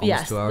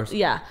 Yes. 2 hours?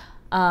 Yeah.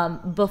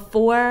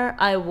 Before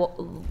I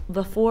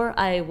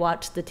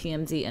watched the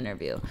TMZ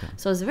interview. Okay.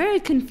 So I was very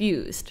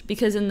confused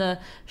because in the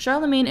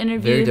Charlemagne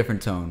interview... Very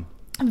different tone.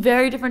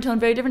 Very different tone,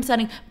 very different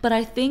setting. But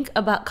I think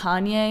about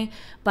Kanye,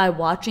 by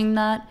watching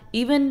that,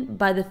 even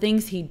by the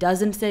things he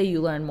doesn't say,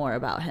 you learn more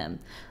about him.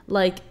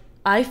 Like,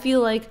 I feel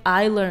like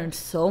I learned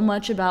so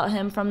much about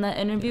him from that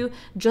interview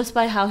just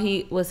by how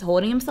he was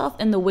holding himself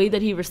and the way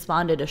that he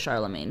responded to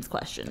Charlemagne's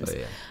questions. Oh,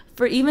 yeah.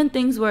 For even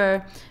things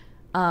where,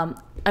 I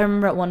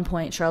remember at one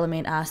point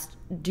Charlemagne asked,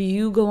 do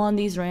you go on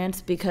these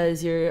rants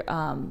because you're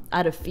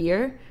out of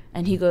fear?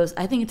 And he goes,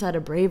 I think it's out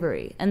of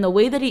bravery. And the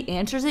way that he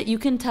answers it, you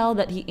can tell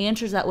that he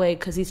answers that way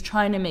because he's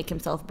trying to make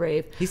himself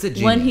brave. He's a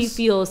genius. When he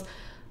feels,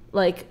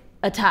 like,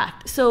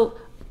 attacked. So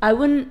I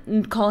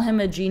wouldn't call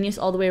him a genius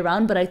all the way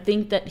around, but I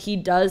think that he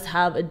does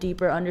have a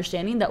deeper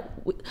understanding that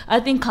I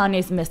think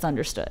Kanye's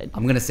misunderstood.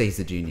 I'm going to say he's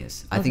a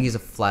genius. I think he's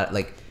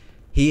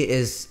he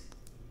is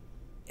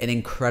an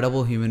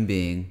incredible human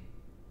being.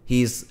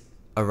 He's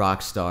a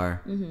rock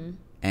star.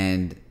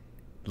 And,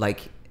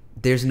 like,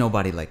 there's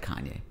nobody like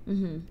Kanye.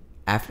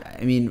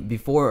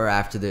 before or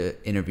after the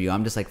interview,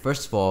 I'm just like,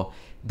 first of all,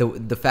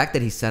 the fact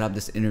that he set up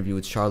this interview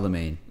with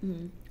Charlemagne,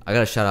 I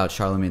gotta shout out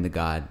Charlemagne the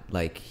God.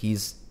 Like,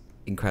 he's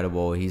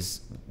incredible.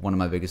 He's one of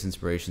my biggest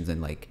inspirations,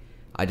 and like,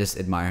 I just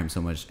admire him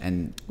so much.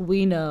 And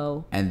we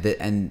know. And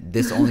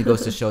this only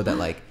goes to show that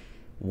like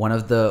one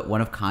of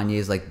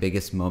Kanye's like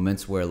biggest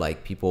moments where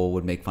like people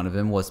would make fun of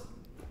him was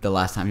the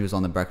last time he was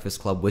on the Breakfast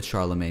Club with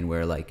Charlemagne,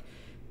 where like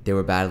they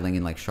were battling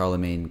and like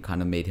Charlemagne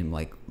kind of made him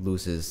like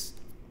lose his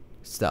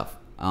stuff.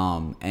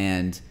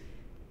 And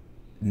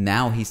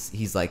now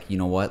he's like, you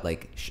know what,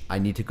 like I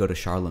need to go to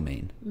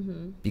Charlemagne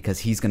because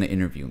he's gonna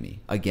interview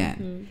me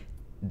again.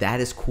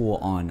 That is cool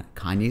on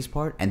Kanye's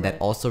part, and that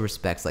also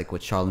respects like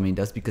what Charlemagne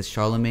does, because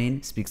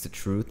Charlemagne speaks the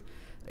truth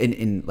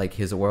in like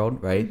his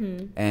world, right?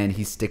 And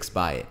he sticks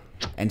by it.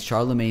 And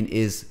Charlemagne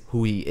is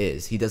who he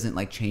is. He doesn't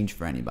like change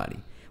for anybody,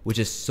 which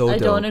is so dope. I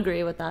don't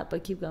agree with that,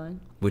 but keep going.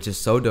 Which is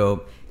so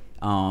dope.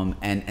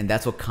 And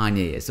that's what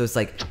Kanye is. So it's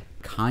like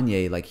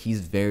Kanye, like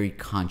he's very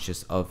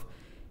conscious of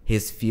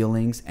his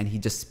feelings and he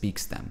just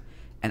speaks them.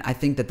 And I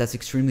think that that's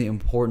extremely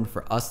important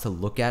for us to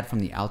look at from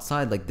the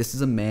outside. Like, this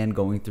is a man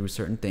going through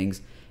certain things,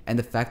 and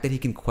the fact that he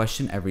can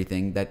question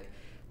everything, that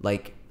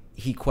like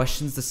he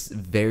questions the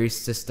very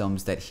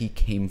systems that he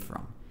came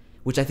from,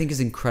 which I think is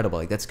incredible.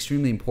 Like, that's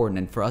extremely important.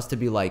 And for us to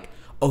be like,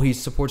 oh, he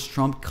supports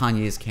Trump,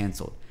 Kanye is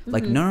canceled.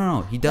 Like,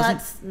 no, he doesn't.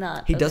 That's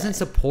not. He doesn't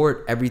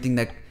support everything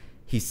that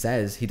he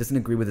says. He doesn't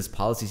agree with his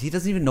policies. He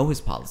doesn't even know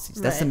his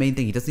policies. That's the main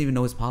thing. He doesn't even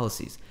know his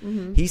policies.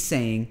 He's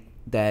saying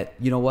that,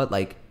 you know what,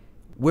 like,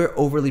 we're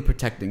overly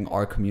protecting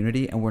our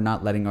community and we're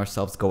not letting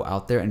ourselves go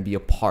out there and be a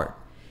part.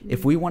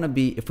 If we want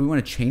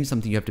to change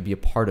something, you have to be a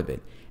part of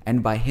it.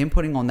 And by him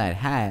putting on that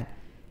hat,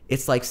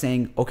 it's like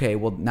saying, okay,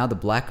 well, now the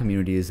black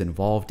community is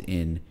involved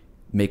in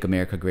Make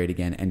America Great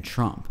Again and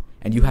Trump,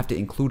 and you have to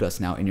include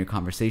us now in your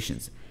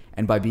conversations.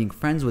 And by being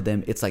friends with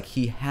him, it's like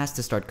he has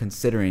to start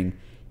considering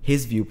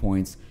his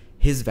viewpoints,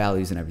 his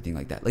values, and everything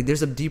like that. Like,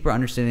 there's a deeper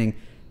understanding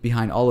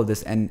behind all of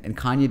this, and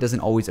Kanye doesn't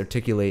always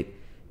articulate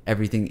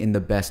everything in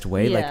the best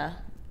way. Like,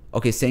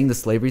 okay, saying the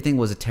slavery thing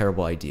was a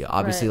terrible idea.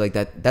 Obviously, like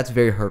that's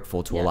very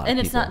hurtful to a lot of people. And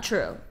it's not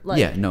true. Like,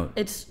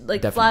 it's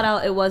like definitely. Flat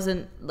out, it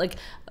wasn't like,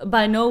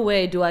 by no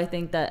way do I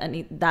think that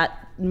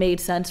that made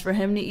sense for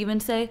him to even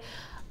say.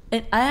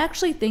 And I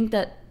actually think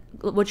that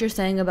what you're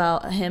saying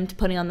about him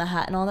putting on the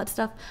hat and all that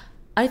stuff,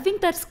 I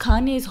think that's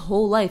Kanye's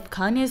whole life.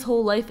 Kanye's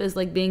whole life is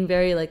like being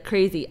very like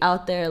crazy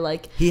out there.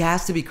 Like, he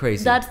has to be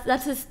crazy.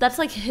 That's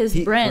like his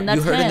brand.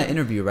 That's you heard him. In the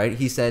interview, right?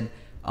 He said,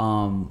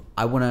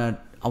 I want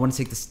to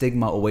take the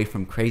stigma away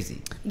from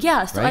crazy.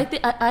 Yeah, so right?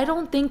 I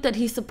don't think that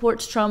he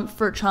supports Trump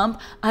for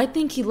Trump. I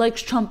think he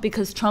likes Trump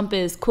because Trump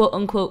is quote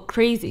unquote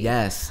crazy.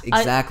 Yes,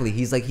 exactly.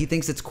 He's like, he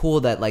thinks it's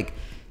cool that like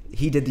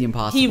he did the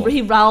impossible.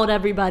 He riled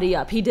everybody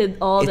up. He did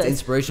all this. It's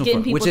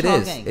inspirational, which it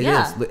is. It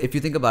is. If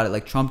you think about it,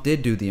 like Trump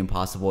did do the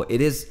impossible.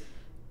 It is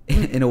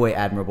in a way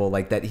admirable,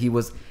 like that he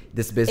was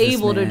this businessman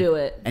able to do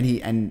it, and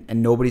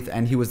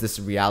he was this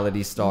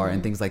reality star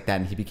and things like that,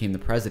 and he became the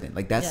president.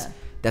 Like that's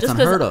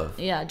unheard of.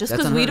 Yeah, just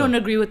because we don't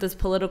agree with his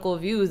political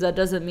views, that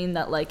doesn't mean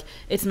that like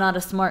it's not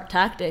a smart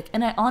tactic.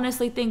 And I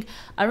honestly think,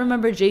 I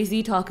remember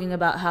Jay-Z talking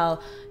about how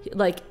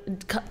like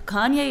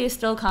Kanye is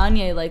still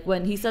Kanye. Like,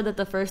 when he said that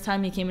the first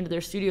time he came into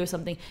their studio or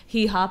something,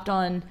 he hopped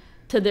on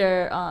to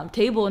their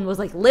table and was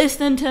like,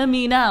 listen to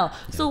me now.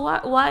 So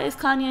why is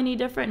Kanye any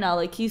different now?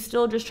 Like, he's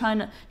still just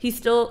he's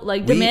still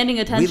like demanding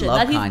attention.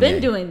 That he's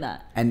been doing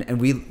that. And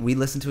we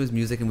listen to his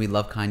music and we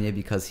love Kanye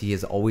because he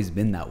has always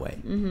been that way.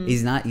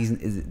 This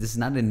is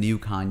not a new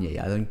Kanye.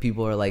 I think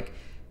people are like,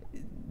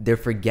 they're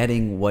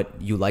forgetting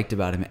what you liked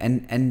about him.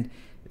 And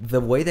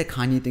the way that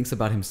Kanye thinks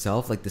about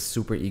himself, like the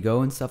super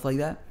ego and stuff like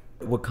that,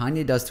 what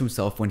Kanye does to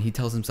himself when he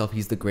tells himself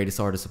he's the greatest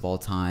artist of all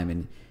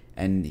time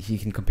and he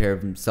can compare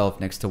himself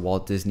next to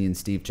Walt Disney and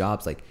Steve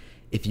Jobs. Like,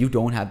 if you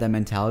don't have that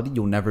mentality,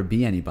 you'll never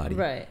be anybody.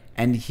 Right.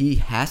 And he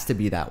has to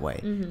be that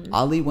way.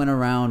 Ali went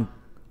around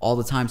all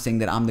the time saying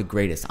that I'm the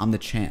greatest, I'm the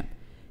champ.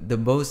 The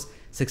most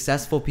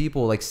successful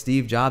people like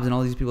Steve Jobs and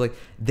all these people, like,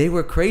 they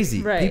were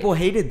crazy. Right. People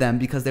hated them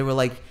because they were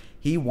like,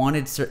 he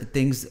wanted certain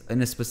things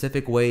in a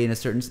specific way,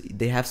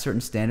 they have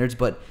certain standards,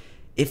 but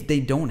if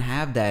they don't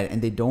have that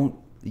and they don't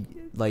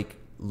like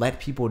let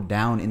people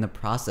down in the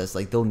process,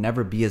 like, they'll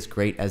never be as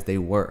great as they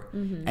were.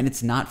 And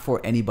it's not for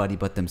anybody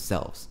but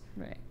themselves.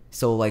 Right.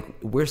 So like,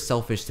 we're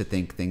selfish to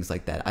think things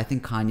like that. I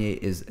think Kanye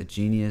is a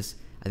genius.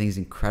 I think he's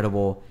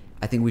incredible.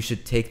 I think we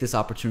should take this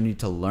opportunity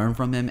to learn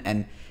from him.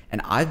 And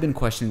I've been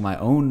questioning my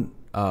own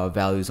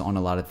values on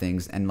a lot of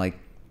things, and like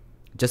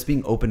just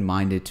being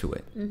open-minded to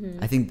it.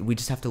 I think we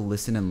just have to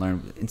listen and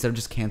learn instead of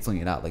just canceling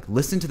it out. Like,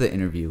 listen to the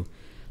interview,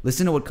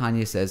 listen to what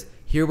Kanye says,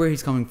 hear where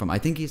he's coming from. I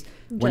think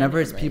whenever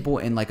it's people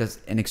in like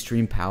an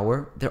extreme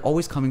power, they're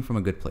always coming from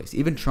a good place.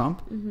 Even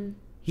Trump,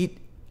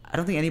 I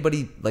don't think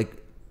anybody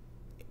like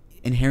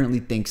inherently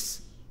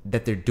thinks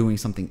that they're doing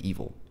something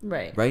evil.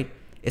 Right?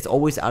 It's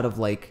always out of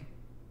like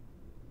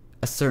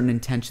a certain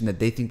intention that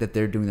they think that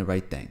they're doing the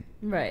right thing.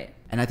 Right.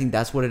 And I think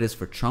that's what it is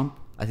for Trump.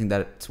 I think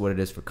that's what it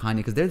is for Kanye,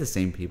 because they're the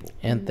same people.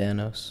 And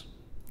Thanos.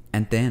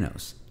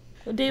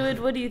 Well, David,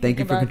 what do you think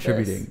about this? Thank you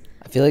for contributing.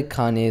 I feel like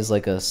Kanye is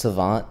like a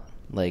savant,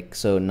 like,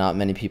 so not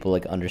many people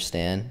like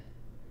understand,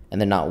 and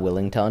they're not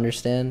willing to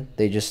understand.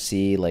 They just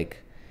see like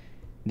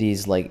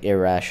these like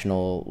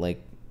irrational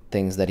like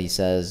things that he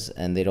says,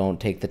 and they don't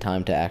take the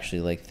time to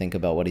actually like think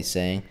about what he's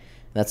saying.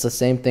 And that's the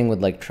same thing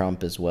with like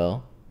Trump as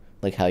well,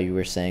 like how you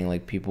were saying,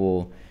 like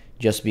people,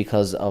 just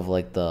because of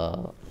like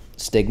the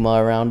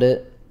stigma around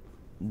it,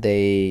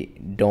 they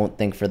don't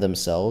think for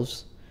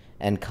themselves.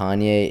 And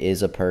Kanye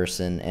is a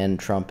person, and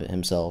Trump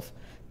himself,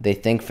 they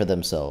think for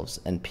themselves,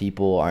 and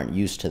people aren't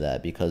used to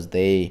that because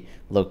they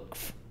look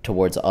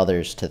towards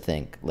others to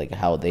think like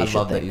how they should think. I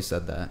love that you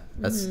said that.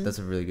 That's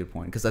a really good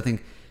point, because I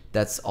think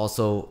that's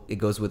also, it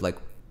goes with like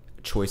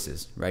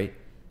choices, right?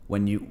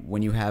 When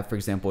you have, for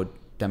example,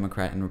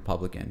 Democrat and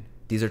Republican,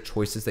 these are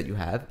choices that you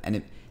have,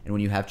 and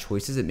when you have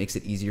choices, it makes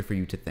it easier for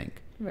you to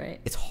think.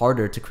 Right. It's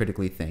harder to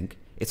critically think.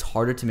 It's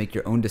harder to make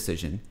your own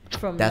decision.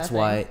 That's nothing.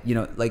 Why, you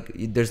know, like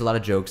there's a lot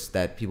of jokes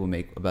that people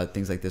make about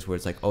things like this, where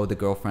it's like, oh, the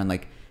girlfriend,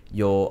 like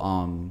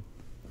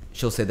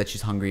she'll say that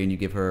she's hungry and you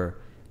give her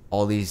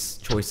all these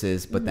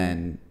choices, but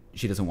then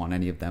she doesn't want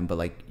any of them, but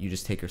like you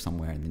just take her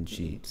somewhere and then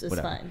it's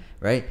whatever, fine.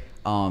 Right?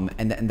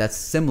 And that's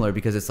similar,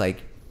 because it's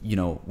like, you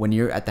know, when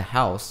you're at the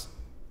house,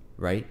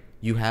 right,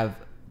 you have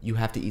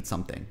to eat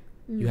something.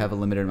 You have a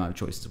limited amount of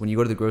choices. When you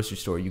go to the grocery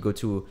store, you go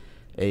to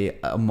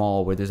a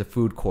mall where there's a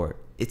food court,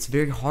 it's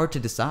very hard to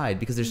decide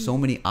because there's so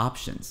many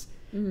options,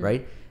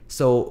 right?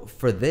 So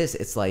for this,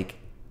 it's like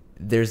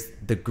there's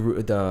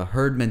the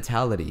herd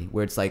mentality,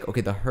 where it's like,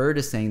 okay, the herd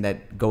is saying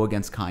that go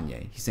against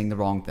Kanye. He's saying the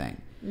wrong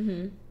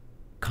thing.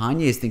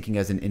 Kanye is thinking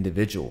as an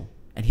individual,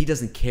 and he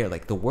doesn't care.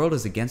 Like, the world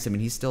is against him,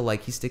 and he's still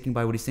like, he's sticking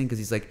by what he's saying, because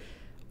he's like,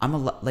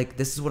 like,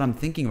 this is what I'm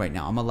thinking right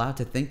now. I'm allowed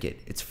to think it.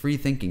 It's free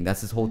thinking.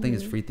 That's his whole thing,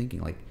 is free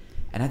thinking. Like,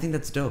 and I think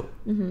that's dope.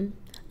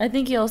 I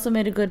think he also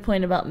made a good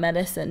point about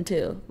medicine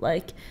too.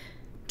 Like,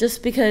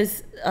 just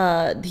because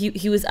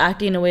he was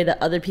acting in a way that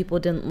other people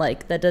didn't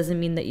like, that doesn't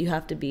mean that you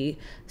have to be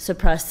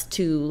suppressed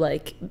to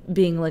like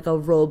being like a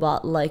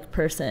robot-like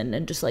person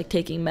and just like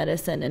taking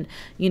medicine. And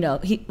you know,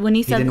 when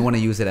he said he didn't want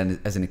to use it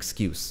as an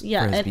excuse.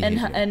 Yeah, for his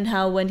behavior. and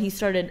how when he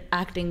started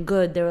acting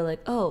good, they were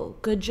like, oh,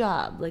 good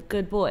job, like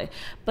good boy.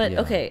 But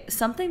okay,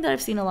 something that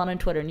I've seen a lot on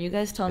Twitter, and you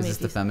guys tell me. Is this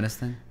the feminist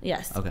thing?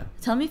 Yes. Okay.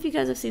 Tell me if you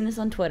guys have seen this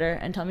on Twitter,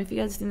 and tell me if you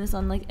guys have seen this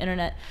on like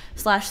internet.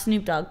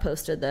 Snoop Dogg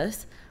posted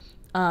this.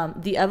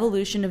 The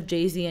evolution of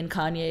Jay-Z and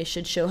Kanye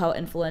should show how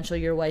influential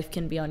your wife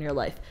can be on your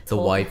life. The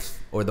wife's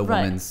or the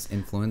woman's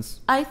influence.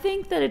 I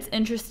think that it's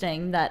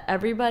interesting that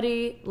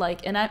everybody,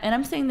 like, and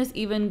I'm saying this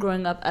even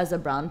growing up as a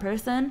brown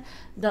person,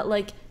 that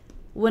like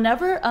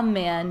whenever a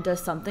man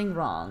does something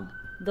wrong,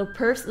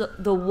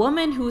 the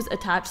woman who's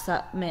attached to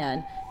that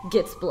man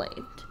gets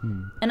blamed.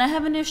 And I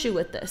have an issue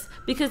with this,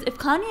 because if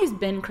Kanye's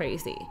been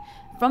crazy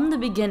from the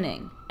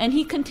beginning, and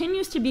he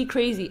continues to be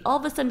crazy. All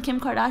of a sudden, Kim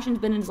Kardashian's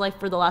been in his life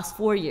for the last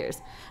 4 years.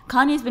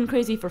 Kanye's been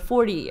crazy for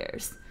 40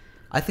 years.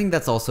 I think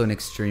that's also an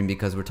extreme,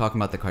 because we're talking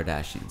about the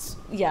Kardashians.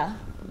 Yeah,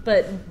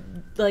 but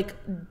like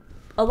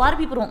a lot of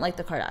people don't like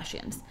the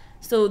Kardashians.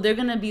 So they're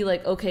going to be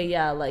like, okay,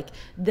 yeah, like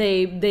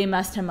they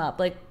messed him up.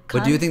 Like,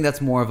 but do you think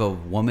that's more of a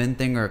woman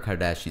thing or a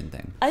Kardashian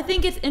thing? I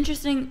think it's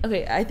interesting.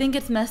 Okay, I think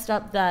it's messed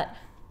up that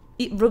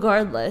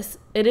regardless,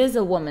 it is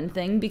a woman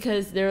thing,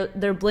 because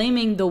they're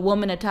blaming the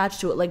woman attached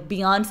to it. Like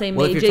Beyonce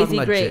made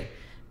Jay-Z great,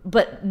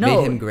 but no,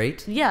 made him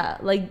great. Yeah,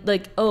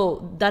 like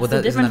oh, that's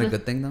the difference. Isn't that a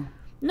good thing though?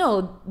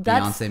 No,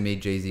 that's Beyonce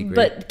made Jay-Z great,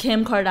 but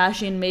Kim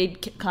Kardashian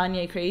made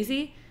Kanye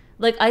crazy.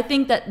 Like, I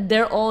think that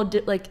they're all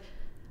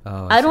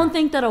I don't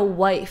think that a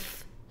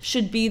wife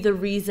should be the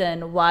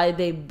reason why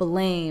they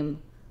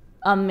blame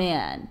a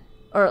man,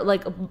 or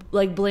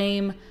like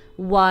blame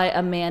why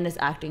a man is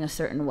acting a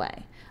certain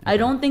way. I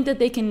don't think that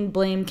they can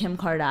blame Kim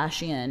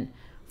Kardashian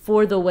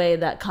for the way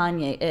that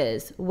Kanye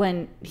is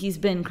when he's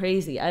been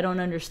crazy. I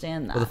don't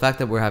understand that. Well, the fact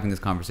that we're having this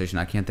conversation,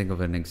 I can't think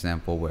of an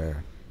example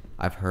where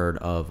I've heard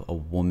of a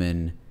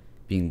woman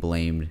being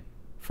blamed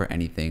for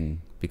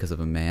anything because of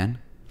a man.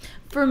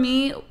 For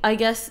me, I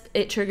guess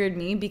it triggered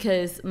me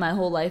because my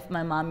whole life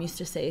my mom used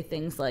to say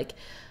things like,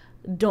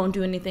 don't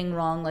do anything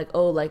wrong. Like,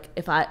 oh, like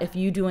if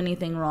you do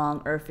anything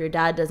wrong, or if your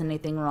dad does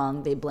anything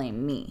wrong, they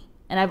blame me.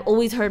 And I've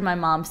always heard my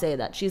mom say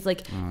that. She's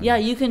like, yeah,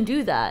 you can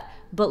do that.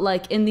 But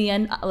like in the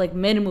end, like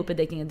they're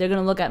going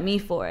to look at me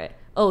for it.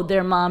 Oh,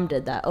 their mom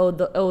did that. Oh,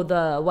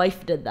 the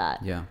wife did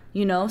that. Yeah.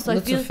 You know? So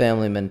that's a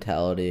family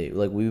mentality.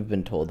 Like, we've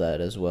been told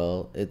that as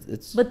well.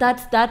 It's But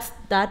that's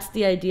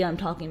the idea I'm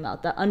talking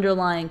about. That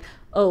underlying,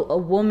 oh, a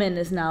woman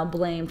is now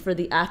blamed for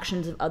the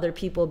actions of other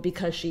people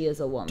because she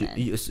is a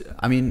woman.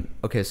 I mean,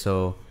 okay,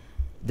 so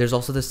there's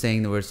also the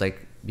saying where it's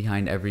like,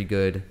 behind every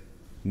good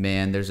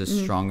man, there's a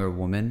stronger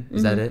woman.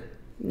 Is that it?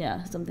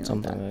 Yeah, something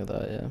like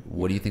that. Yeah.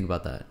 What do you think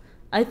about that?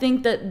 I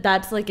think that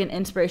that's like an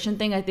inspiration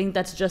thing. I think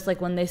that's just like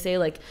when they say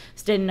like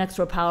standing next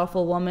to a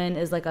powerful woman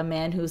is like a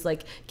man who's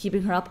like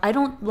keeping her up. I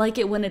don't like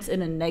it when it's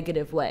in a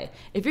negative way.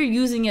 If you're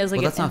using it as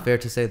like, well, that's not fair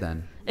to say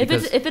then. If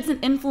it's an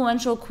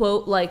influential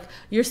quote, like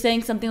you're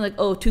saying something like,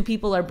 oh, two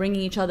people are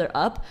bringing each other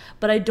up,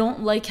 but I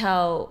don't like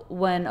how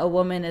when a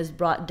woman is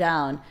brought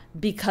down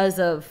because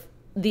of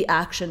the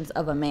actions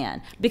of a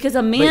man, because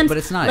a man, but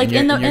it's not like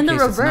in the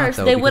reverse,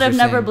 they would have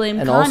never blamed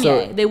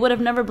Kanye. They would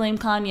have never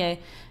blamed Kanye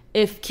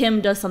if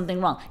Kim does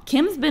something wrong.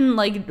 Kim's been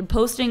like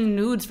posting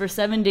nudes for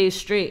 7 days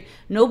straight.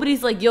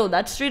 Nobody's like, yo,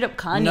 that's straight up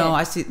Kanye.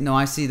 No,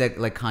 I see that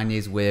like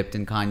Kanye's whipped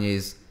and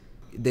Kanye's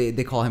they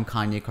call him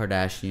Kanye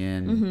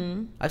Kardashian.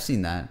 Mm-hmm. I've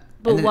seen that.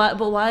 But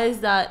why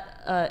is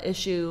that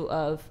issue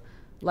of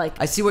like?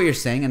 I see what you're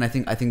saying, and I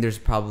think there's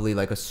probably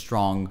like a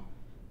strong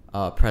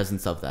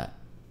presence of that.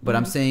 But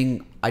I'm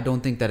saying I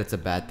don't think that it's a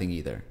bad thing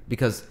either,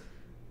 because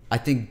I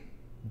think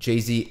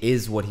Jay-Z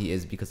is what he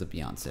is because of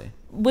Beyonce.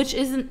 Which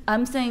isn't,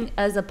 I'm saying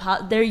as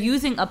they're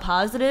using a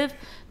positive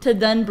to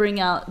then bring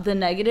out the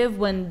negative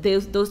when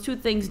those two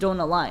things don't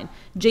align.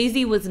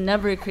 Jay-Z was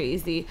never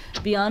crazy.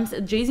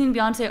 Jay-Z and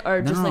Beyonce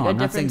are just like a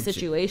different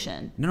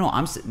situation.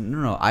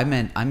 I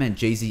meant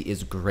Jay-Z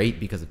is great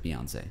because of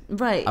Beyonce.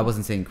 Right. I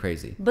wasn't saying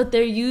crazy. But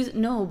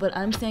but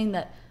I'm saying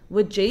that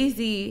with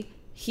Jay-Z,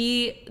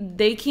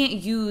 they can't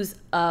use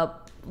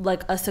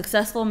like a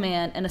successful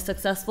man and a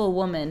successful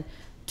woman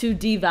to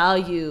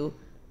devalue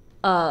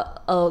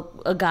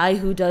a guy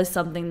who does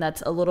something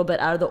that's a little bit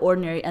out of the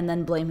ordinary and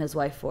then blame his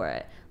wife for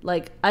it.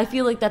 Like, I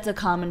feel like that's a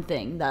common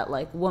thing, that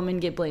like women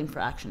get blamed for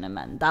action and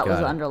men. That was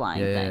the underlying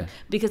thing. Yeah.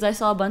 Because I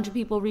saw a bunch of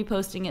people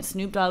reposting it,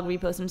 Snoop Dogg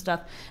reposting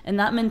stuff, and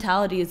that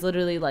mentality is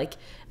literally like,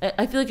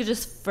 I feel like it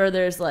just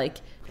furthers like,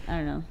 I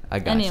don't know. I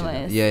got you.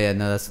 Yeah,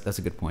 no, that's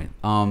a good point.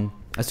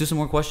 Let's do some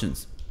more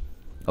questions.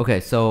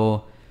 Okay,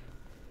 so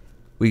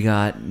we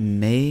got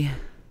May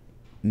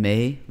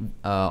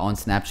on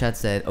Snapchat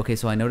said, okay,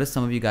 so I noticed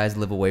some of you guys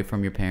live away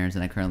from your parents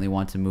and I currently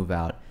want to move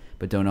out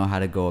but don't know how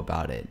to go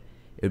about it.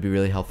 It would be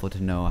really helpful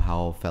to know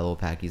how fellow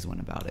Packies went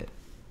about it.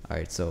 All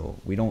right, so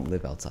we don't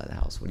live outside the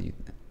house. What do you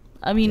think?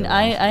 I mean,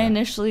 I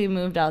initially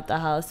moved out the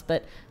house,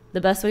 but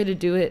the best way to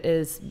do it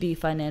is be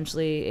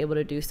financially able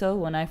to do so.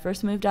 When I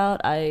first moved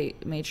out, I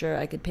made sure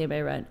I could pay my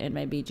rent and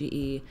my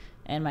BGE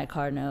and my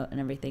car note and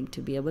everything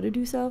to be able to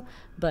do so,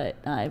 but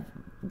I've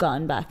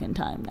gone back in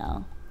time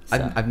now.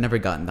 So. I've never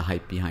gotten the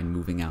hype behind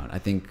moving out. I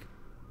think,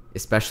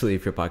 especially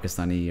if you're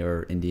Pakistani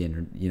or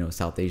Indian or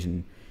South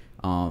Asian,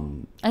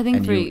 I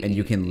think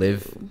you can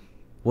live.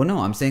 Well, no,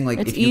 I'm saying like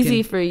it's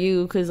easy for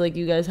you because like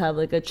you guys have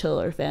like a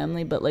chiller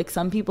family, but like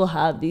some people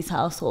have these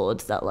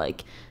households that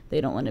like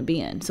they don't want to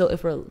be in. So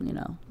if we're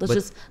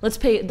let's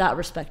pay that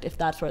respect if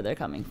that's where they're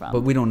coming from.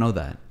 But we don't know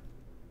that.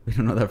 We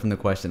don't know that from the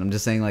question. I'm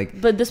just saying like.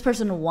 But this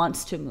person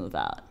wants to move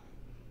out.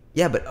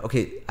 Yeah, but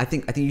okay. I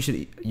think you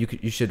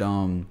should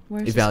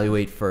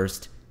evaluate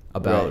first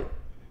about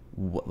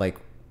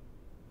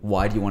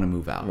why do you want to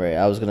move out? Right.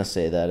 I was gonna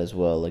say that as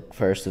well. Like,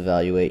 first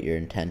evaluate your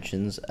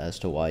intentions as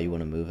to why you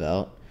want to move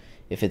out.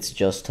 If it's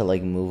just to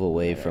like move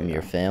away from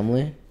your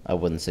family, I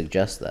wouldn't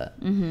suggest that,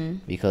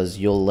 because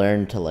you'll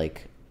learn to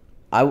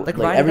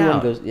everyone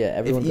goes. Yeah,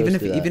 everyone goes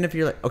through that. Even if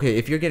you're like, okay,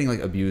 if you're getting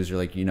like abused or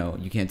like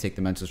you can't take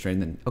the mental strain,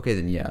 then okay,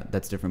 then yeah,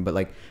 that's different. But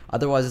like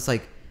otherwise, it's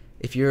like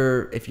if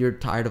you're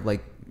tired of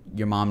like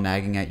your mom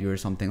nagging at you or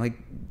something, like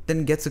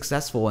then get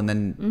successful and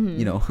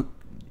then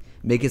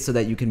make it so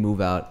that you can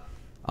move out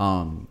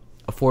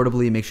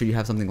affordably. Make sure you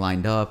have something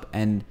lined up,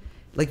 and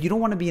like you don't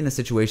want to be in a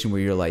situation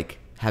where you're like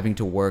having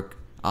to work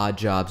odd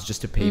jobs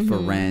just to pay for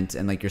rent,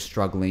 and like you're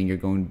struggling, you're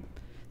going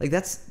like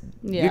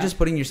you're just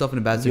putting yourself in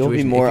a bad situation.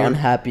 You'll be more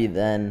unhappy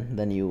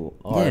than you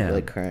are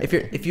like currently.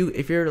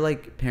 If your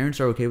like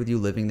parents are okay with you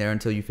living there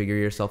until you figure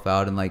yourself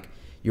out and like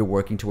you're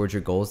working towards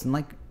your goals, then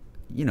like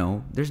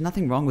there's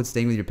nothing wrong with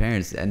staying with your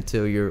parents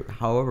until you're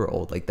however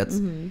old. Like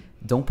that's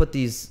don't put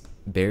these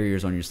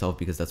barriers on yourself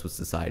because that's what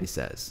society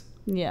says.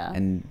 Yeah.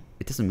 And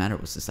it doesn't matter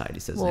what society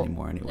says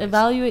anymore anyway.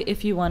 Evaluate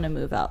if you want to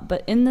move out.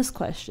 But in this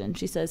question,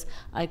 she says,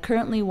 I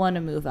currently want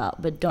to move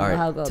out, but don't know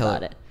how to go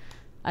about it.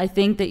 I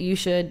think that you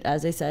should,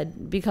 as I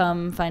said,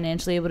 become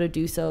financially able to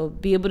do so.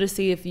 Be able to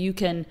see if you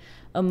can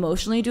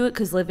emotionally do it,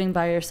 because living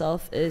by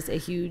yourself is a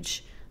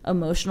huge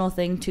emotional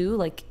thing too.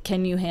 Like,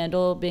 can you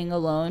handle being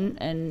alone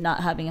and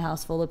not having a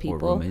house full of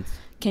people? Or roommates.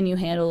 Can you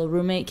handle a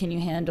roommate? Can you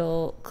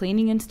handle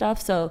cleaning and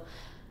stuff? So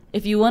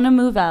if you want to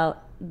move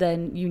out,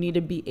 then you need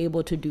to be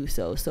able to do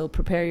so. So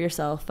prepare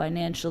yourself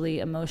financially,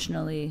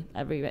 emotionally,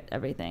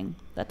 everything.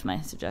 That's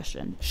my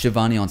suggestion.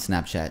 Shivani on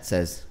Snapchat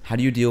says, how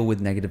do you deal with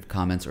negative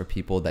comments or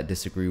people that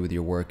disagree with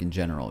your work in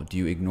general? Do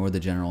you ignore the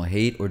general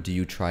hate, or do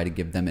you try to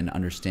give them an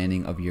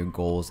understanding of your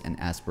goals and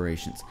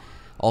aspirations?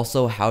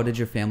 Also, how did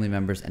your family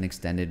members and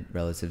extended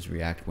relatives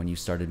react when you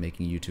started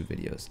making YouTube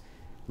videos?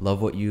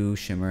 Love what you,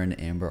 Shimmer, and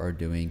Amber are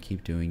doing.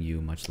 Keep doing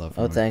you. Much love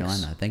from North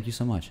Carolina. Thank you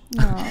so much.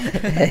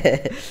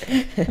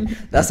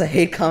 That's a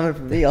hate comment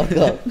from me. I'll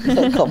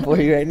come for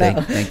you right now.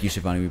 Thank you,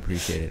 Shivani. We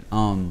appreciate it.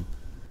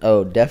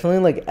 Definitely.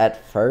 Like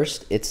at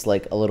first, it's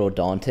like a little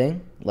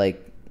daunting.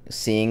 Like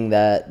seeing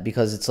that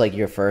because it's like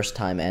your first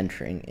time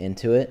entering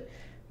into it.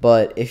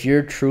 But if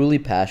you're truly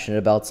passionate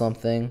about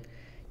something,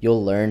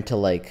 you'll learn to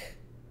like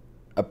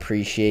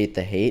appreciate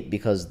the hate,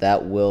 because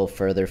that will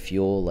further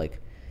fuel like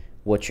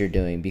what you're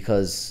doing.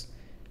 Because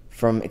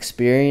from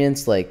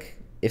experience, like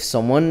if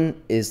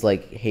someone is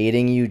like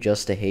hating you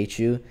just to hate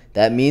you,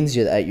 that means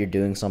that you're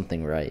doing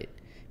something right,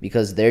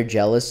 because they're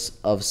jealous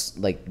of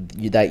like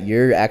that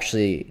you're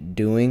actually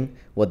doing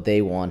what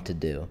they want to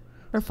do.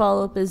 Or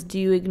follow-up is, do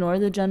you ignore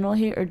the general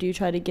hate, or do you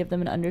try to give them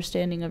an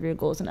understanding of your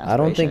goals and aspirations?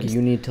 I don't think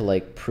you need to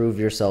like prove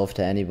yourself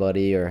to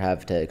anybody or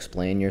have to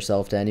explain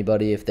yourself to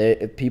anybody.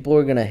 If people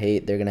are gonna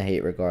hate, they're gonna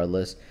hate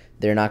regardless.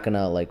 They're not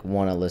gonna like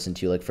want to listen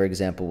to you. Like for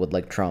example, with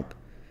like Trump,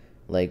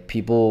 like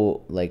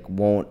people like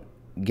won't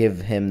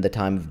give him the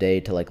time of day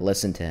to like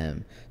listen to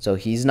him. So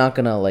he's not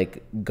gonna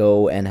like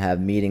go and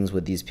have meetings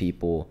with these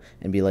people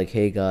and be like,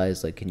 hey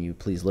guys, like can you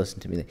please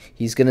listen to me?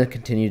 He's gonna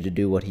continue to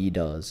do what he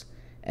does.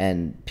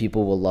 And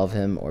people will love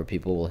him or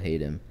people will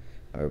hate him,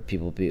 or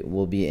people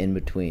will be in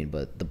between.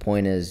 But the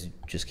point is,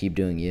 just keep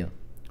doing you.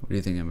 What do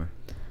you think, Amber?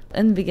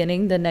 In the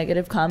beginning, the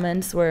negative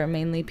comments were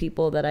mainly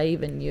people that I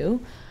even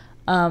knew.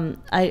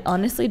 I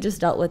honestly just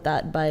dealt with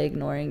that by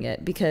ignoring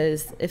it,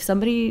 because if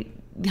somebody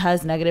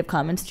has negative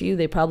comments to you,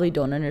 they probably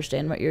don't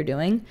understand what you're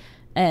doing.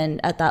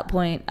 And at that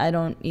point, I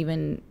don't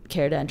even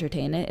care to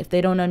entertain it. If they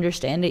don't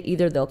understand it,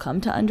 either they'll come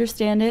to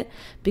understand it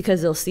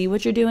because they'll see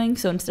what you're doing.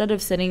 So instead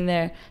of sitting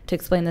there to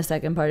explain the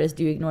second part is,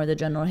 do you ignore the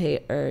general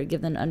hate or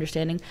give them an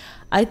understanding?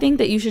 I think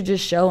that you should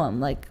just show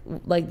them, like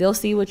they'll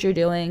see what you're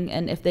doing.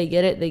 And if they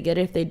get it, they get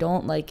it. If they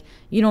don't, like,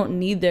 you don't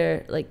need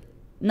their, like,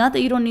 not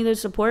that you don't need their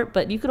support,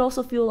 but you could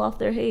also fuel off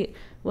their hate.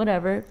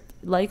 Whatever,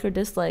 like or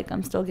dislike,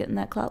 I'm still getting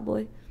that clout,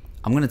 boy.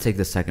 I'm going to take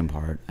the second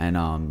part.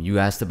 And you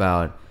asked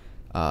about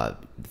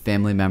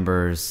family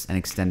members and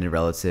extended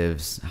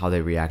relatives, how they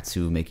react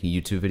to making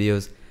YouTube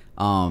videos.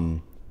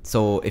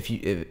 So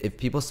if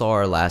people saw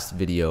our last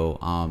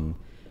video,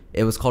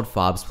 it was called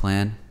Fob's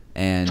Plan,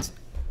 and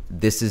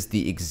this is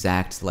the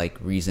exact like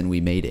reason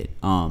we made it.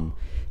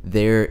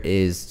 There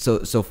is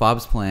so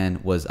Fob's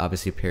Plan was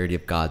obviously a parody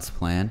of God's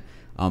Plan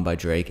by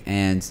Drake,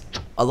 and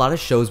a lot of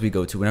shows we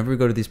go to, whenever we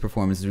go to these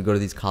performances, we go to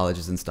these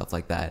colleges and stuff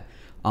like that.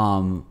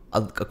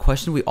 A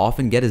question we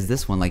often get is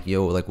this one, like,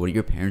 yo, like, what do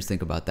your parents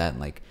think about that?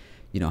 And like,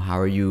 you know, how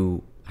are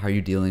you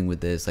dealing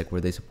with this? Like, were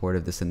they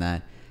supportive, this and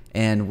that?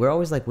 And we're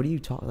always like, what do you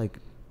talk, like,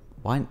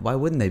 why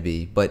wouldn't they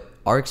be? But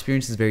our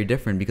experience is very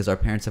different because our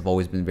parents have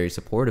always been very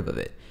supportive of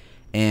it.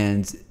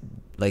 And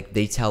like,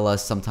 they tell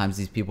us sometimes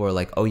these people are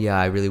like, oh yeah,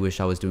 I really wish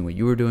I was doing what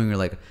you were doing, or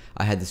like,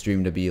 I had this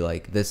dream to be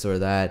like this or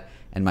that,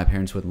 and my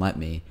parents wouldn't let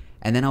me.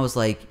 And then I was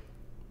like,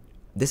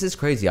 this is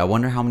crazy. I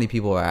wonder how many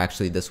people are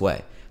actually this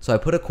way. So I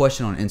put a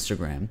question on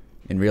Instagram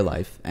in real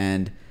life,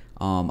 and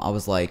I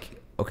was like,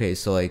 okay,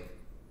 so like,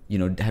 you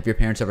know, have your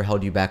parents ever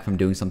held you back from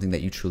doing something that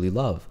you truly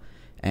love?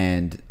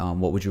 And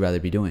what would you rather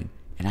be doing?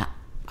 And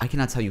I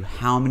cannot tell you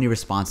how many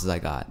responses I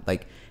got,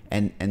 like,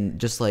 and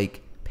just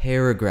like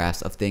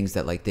paragraphs of things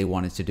that like they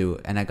wanted to do.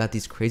 And I got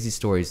these crazy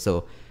stories.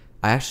 So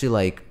I actually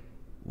like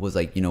was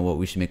like, you know what,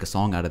 we should make a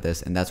song out of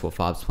this. And that's what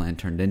Fob's Plan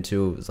turned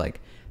into. It was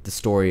like the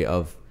story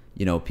of,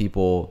 you know,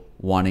 people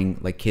wanting,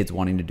 like kids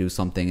wanting to do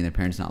something and their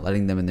parents not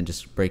letting them, and then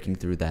just breaking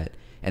through that.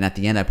 And at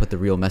the end, I put the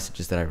real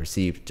messages that I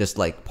received, just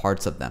like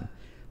parts of them.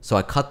 So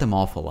I cut them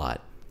off a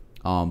lot.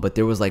 But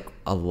there was like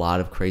a lot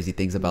of crazy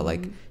things about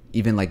like,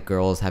 even like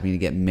girls having to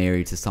get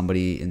married to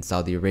somebody in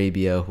Saudi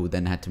Arabia who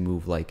then had to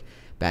move like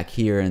back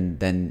here, and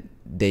then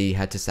they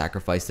had to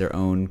sacrifice their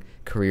own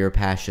career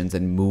passions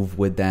and move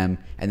with them,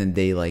 and then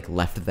they like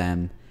left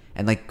them,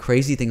 and like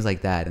crazy things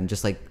like that. And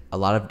just like a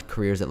lot of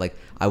careers that like,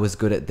 I was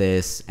good at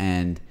this,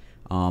 and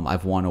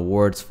I've won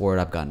awards for it,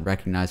 I've gotten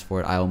recognized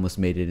for it, I almost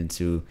made it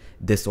into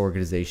this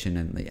organization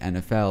and the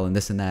NFL and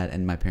this and that,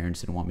 and my parents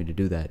didn't want me to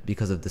do that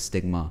because of the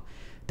stigma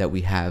that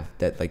we have,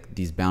 that like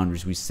these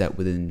boundaries we set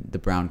within the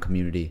brown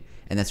community,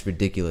 and that's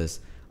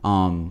ridiculous.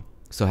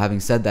 So having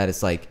said that,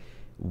 it's like,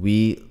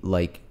 we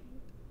like,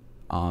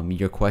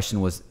 your question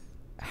was,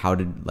 how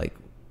did like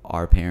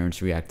our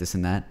parents react, this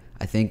and that.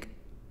 I think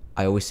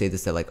I always say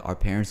this, that like our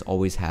parents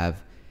always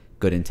have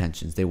good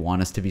intentions. They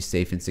want us to be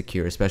safe and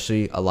secure,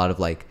 especially a lot of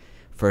like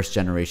first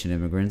generation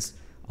immigrants.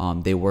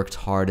 They worked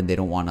hard, and they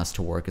don't want us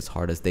to work as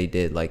hard as they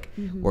did, like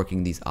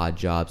working these odd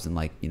jobs and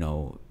like, you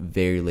know,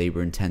 very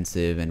labor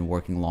intensive and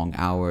working long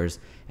hours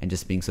and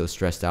just being so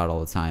stressed out all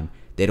the time.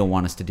 They don't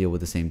want us to deal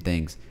with the same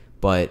things.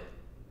 But,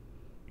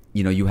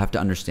 you know, you have to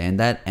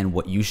understand that, and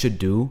what you should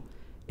do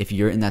if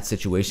you're in that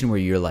situation where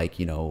you're like,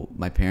 you know,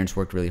 my parents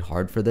worked really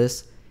hard for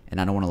this and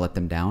I don't want to let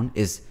them down,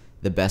 is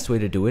the best way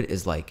to do it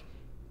is like,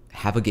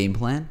 have a game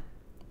plan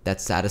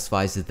that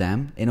satisfies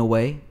them in a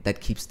way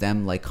that keeps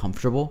them like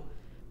comfortable,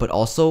 but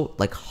also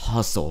like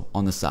hustle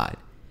on the side.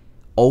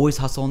 Always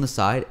hustle on the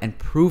side and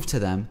prove to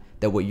them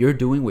that what you're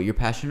doing, what you're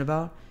passionate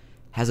about,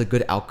 has a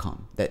good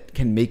outcome that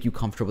can make you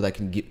comfortable, that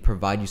can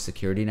provide you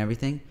security and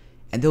everything,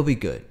 and they'll be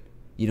good.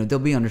 You know, they'll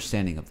be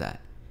understanding of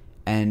that.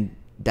 And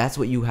that's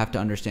what you have to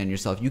understand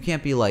yourself. You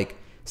can't be like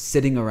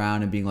sitting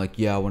around and being like,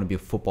 yeah, I want to be a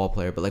football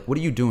player, but like, what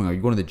are you doing? Are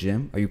you going to the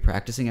gym? Are you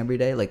practicing every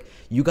day? Like,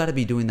 you got to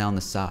be doing that on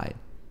the side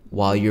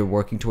while you're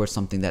working towards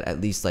something that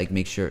at least like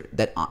makes sure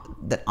that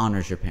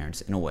honors your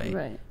parents in a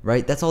way,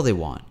 right? That's all they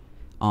want.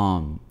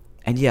 And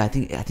yeah, I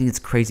think it's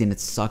crazy, and it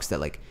sucks that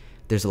like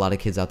there's a lot of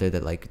kids out there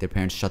that like their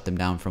parents shut them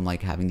down from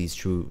like having these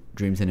true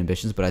dreams and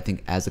ambitions. But I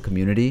think as a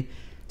community,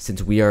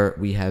 since we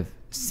have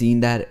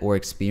seen that or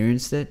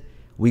experienced it,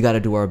 we got to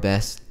do our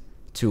best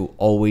to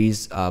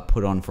always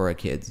put on for our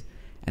kids.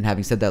 And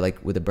having said that,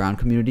 like with the brown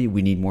community,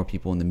 we need more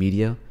people in the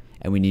media,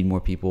 and we need more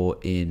people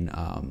in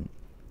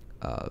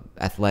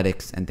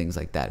athletics and things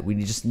like that. We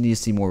just need to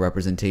see more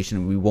representation,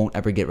 and we won't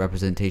ever get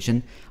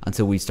representation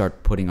until we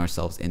start putting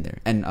ourselves in there.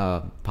 And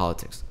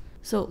politics.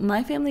 So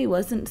my family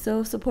wasn't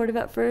so supportive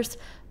at first,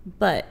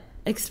 but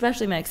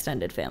especially my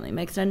extended family.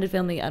 My extended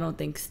family, I don't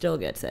think still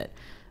gets it.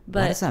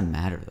 But why does that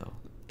matter though?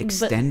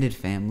 Extended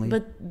family.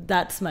 But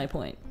that's my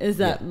point, is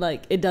that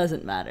like it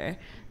doesn't matter.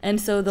 And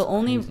so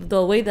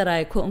the way that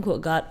I quote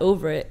unquote got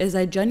over it is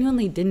I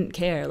genuinely didn't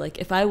care. Like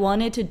if I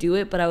wanted to do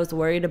it, but I was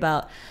worried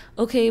about,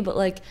 okay, but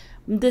like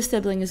this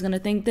sibling is going to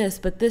think this,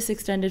 but this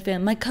extended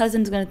family, my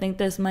cousin's going to think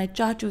this, my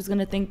chachu is going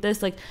to think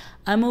this. Like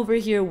I'm over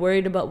here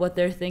worried about what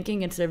they're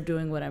thinking instead of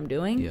doing what I'm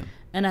doing. Yeah.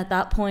 And at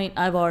that point,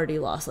 I've already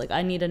lost. Like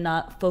I need to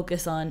not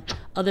focus on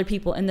other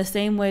people in the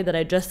same way that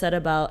I just said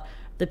about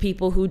the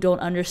people who don't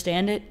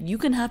understand it. You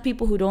can have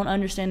people who don't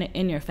understand it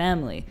in your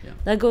family. Yeah.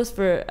 That goes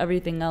for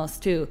everything else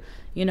too,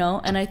 you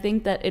know? And I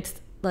think that it's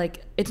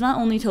not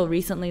only till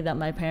recently that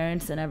my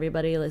parents and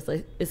everybody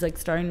is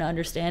starting to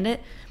understand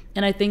it.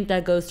 And I think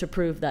that goes to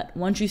prove that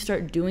once you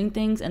start doing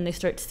things and they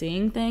start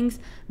seeing things,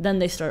 then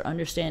they start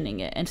understanding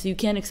it. And so you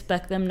can't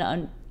expect them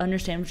to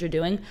understand what you're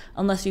doing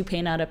unless you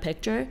paint out a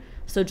picture.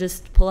 So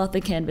just pull out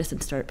the canvas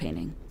and start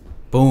painting.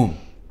 Boom.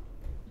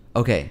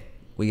 Okay.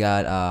 We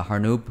got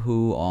Harnoop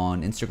who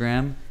on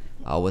Instagram.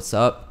 What's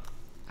up?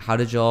 How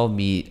did y'all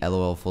meet?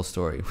 LOL, full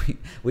story.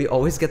 We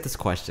always get this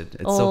question.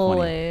 It's so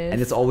funny.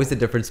 And it's always a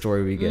different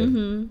story we get.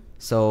 Mm-hmm.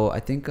 So I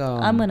think...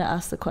 I'm going to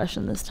ask the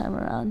question this time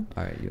around.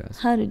 All right, you ask.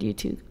 How did you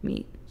two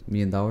meet?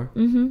 Me and Daur?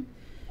 Mm-hmm.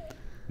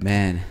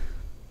 Man.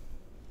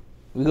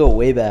 We go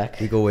way back.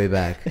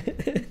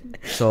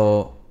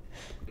 So,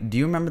 do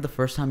you remember the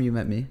first time you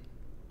met me?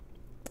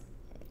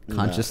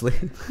 Consciously?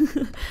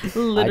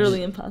 No.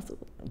 Literally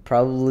impossible.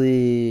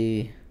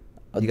 Probably...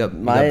 You got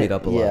beat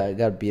up a lot. Yeah, I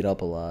got beat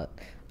up a lot.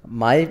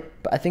 I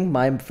think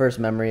my first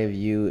memory of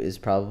you is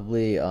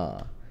probably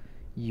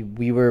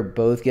we were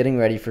both getting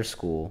ready for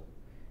school,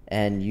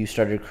 and you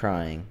started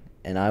crying,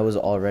 and I was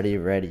already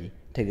ready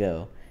to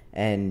go,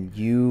 and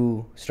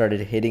you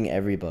started hitting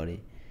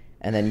everybody,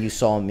 and then you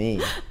saw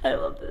me. I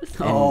love this.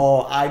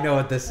 Oh, I know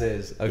what this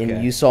is. Okay.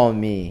 And you saw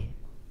me,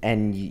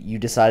 and you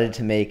decided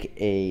to make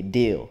a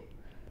deal.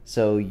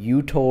 So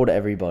you told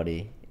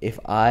everybody, if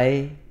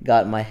I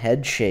got my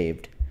head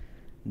shaved,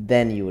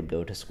 then you would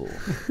go to school.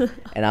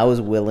 And I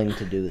was willing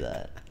to do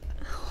that.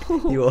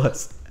 He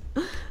was.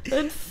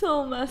 That's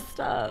so messed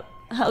up.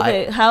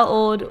 How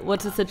old?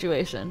 What's the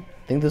situation?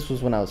 I think this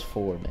was when I was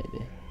 4,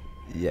 maybe.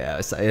 Yeah,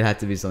 it had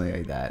to be something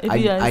like that.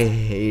 I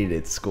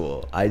hated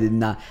school. I did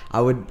not.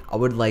 I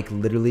would like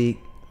literally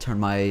turn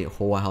my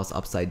whole house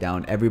upside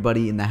down.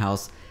 Everybody in the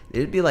house,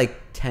 it'd be like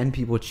 10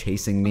 people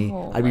chasing me.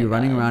 I'd be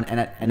running around,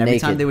 and every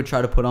time they would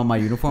try to put on my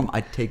uniform,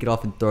 I'd take it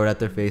off and throw it at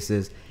their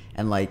faces,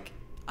 and like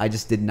I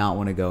just did not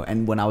want to go.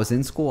 And when I was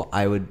in school,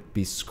 I would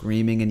be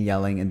screaming and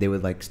yelling, and they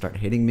would like start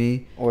hitting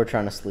me or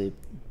trying to sleep.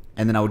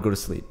 And then I would go to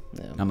sleep.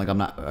 Yeah. And I'm like, I'm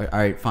not. All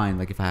right, fine.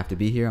 Like if I have to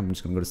be here, I'm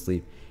just gonna go to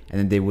sleep. And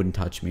then they wouldn't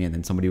touch me, and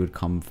then somebody would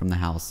come from the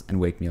house and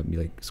wake me up and be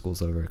like,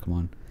 "School's over. Come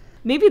on."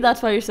 Maybe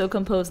that's why you're so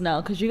composed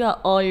now, because you got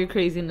all your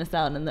craziness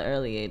out in the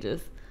early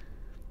ages.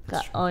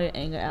 Got all your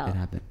anger out. It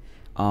happened.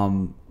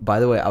 By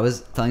the way, I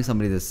was telling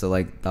somebody this. So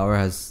like, Daur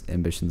has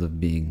ambitions of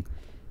being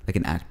like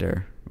an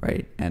actor,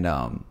 right? And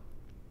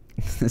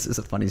this is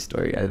a funny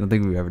story. I don't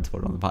think we've ever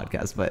told it on the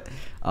podcast, but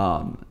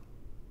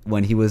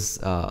when he was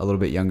a little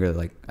bit younger,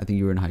 like I think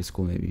you were in high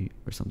school maybe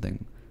or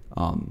something,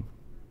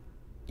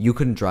 you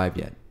couldn't drive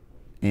yet,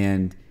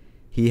 and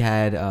he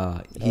had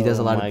he does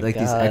a lot of like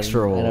these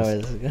extra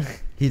roles.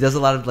 He does a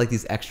lot of like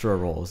these extra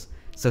roles.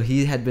 So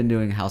he had been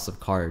doing House of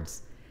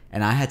Cards,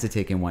 and I had to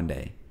take him one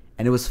day,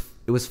 and it was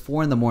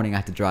 4 a.m. I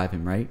had to drive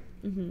him, right?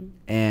 Mm-hmm.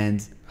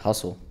 And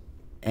hustle.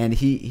 And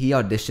he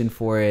auditioned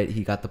for it.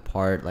 He got the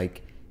part.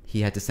 Like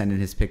he had to send in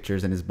his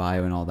pictures and his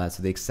bio and all that,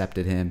 so they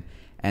accepted him.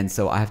 And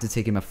so I have to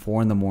take him at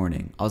 4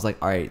 a.m. I was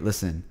like, all right,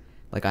 listen,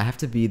 like I have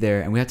to be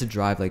there, and we have to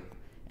drive like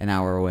an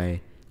hour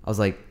away. I was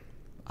like,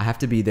 I have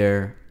to be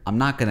there. I'm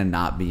not gonna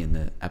not be in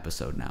the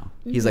episode now.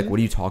 Mm-hmm. He's like, what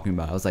are you talking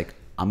about? I was like,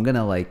 I'm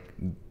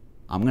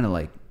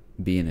gonna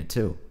be in it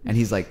too. And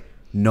he's like,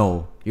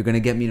 no, you're gonna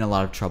get me in a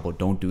lot of trouble.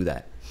 Don't do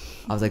that.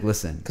 I was like,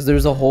 listen, because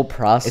there's a whole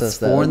process. It's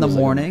 4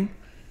 a.m.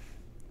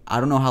 I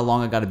don't know how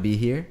long I gotta be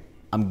here.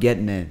 I'm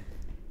getting in.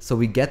 So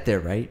we get there,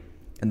 right?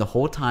 And the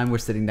whole time we're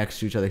sitting next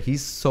to each other,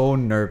 he's so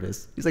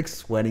nervous. He's like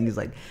sweating.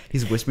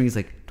 He's whispering. He's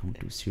like, don't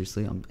do it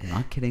seriously. I'm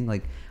not kidding.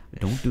 Like,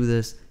 don't do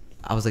this.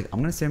 I was like, I'm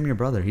gonna say I'm your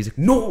brother. He's like,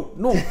 no,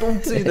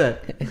 don't say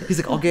that.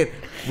 He's like, what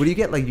do you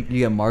get? Like, you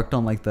get marked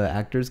on like the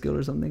Actors Guild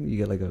or something. You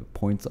get like a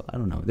points. I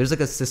don't know. There's like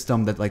a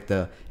system that like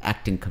the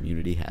acting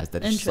community has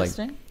that it's just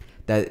like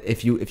that.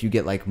 If you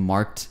get like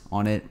marked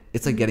on it,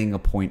 it's like getting a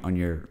point on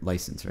your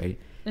license, right?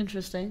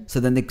 Interesting. So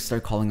then they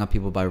start calling up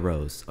people by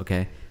rows.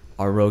 Okay,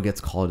 our row gets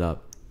called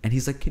up, and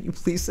he's like, "Can you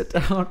please sit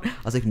down?" I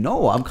was like,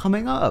 "No, I'm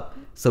coming up."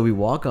 So we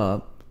walk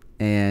up,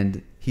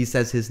 and he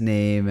says his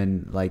name,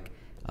 and like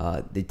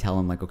they tell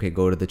him like, "Okay,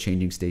 go to the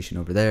changing station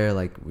over there.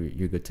 Like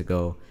you're good to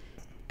go."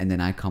 And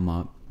then I come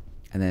up,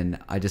 and then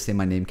I just say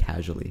my name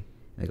casually.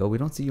 Like, "Oh, we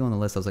don't see you on the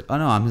list." I was like, "Oh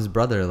no, I'm his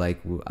brother.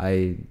 Like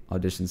I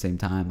auditioned same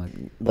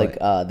time." Like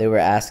they were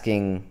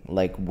asking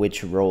like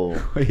which role.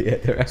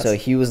 Yeah, so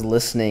he was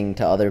listening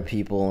to other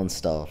people and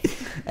stuff.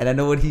 And I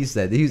know what he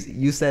said.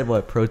 You said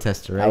what,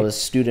 protester, right? I was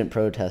student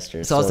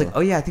protester. So I was like,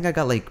 "Oh yeah, I think I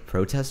got like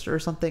protester or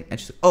something." And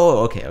she's like,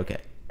 "Oh, okay."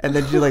 And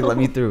then she like let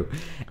me through.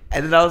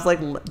 And then I was like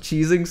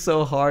cheesing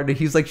so hard, and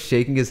he's like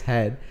shaking his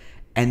head.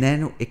 And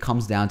then it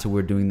comes down to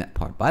we're doing that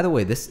part. By the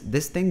way,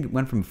 this thing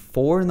went from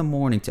 4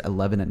 a.m. to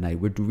 11 at night.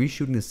 We're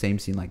reshooting the same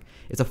scene. Like,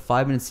 it's a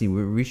 5-minute scene.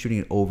 We're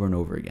reshooting it over and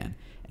over again.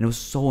 And it was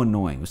so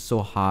annoying. It was so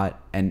hot.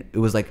 And it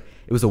was a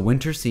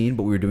winter scene,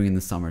 but we were doing it in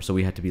the summer. So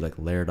we had to be like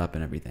layered up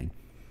and everything.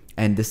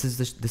 And this is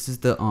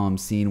the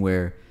scene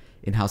where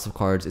in House of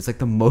Cards, it's like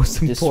the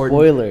most important.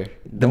 Spoiler.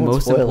 The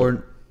most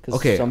important.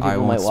 Okay, some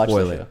people might watch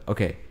the show.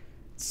 Okay.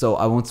 So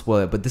I won't spoil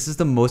it, but this is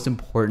the most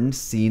important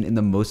scene in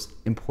the most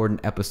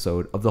important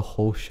episode of the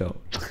whole show.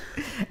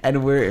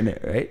 And we're in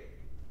it, right?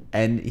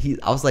 And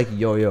I was like,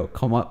 yo,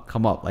 come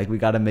up. Like, we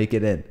got to make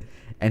it in.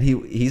 And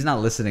he's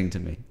not listening to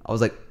me. I was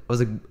like,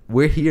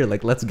 we're here.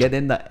 Like, let's get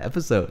in the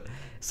episode.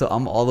 So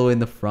I'm all the way in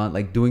the front,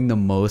 like doing the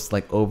most,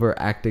 like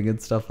overacting and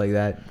stuff like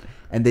that.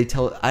 And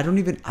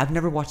I've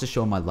never watched a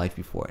show in my life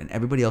before. And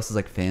everybody else is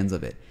like fans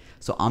of it.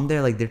 So I'm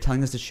there, like, they're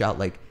telling us to shout,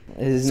 like...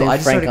 His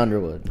name's Frank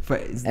Underwood.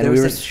 And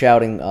we were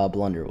shouting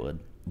Blunderwood.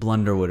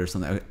 Blunderwood or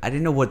something. I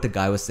didn't know what the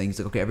guy was saying. He's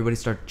like, okay, everybody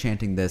start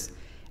chanting this.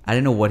 I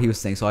didn't know what he was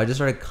saying, so I just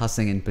started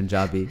cussing in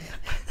Punjabi.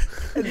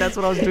 And that's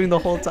what I was doing the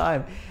whole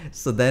time.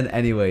 So then,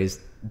 anyways,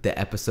 the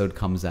episode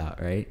comes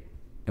out, right?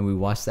 And we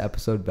watch the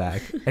episode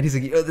back. And he's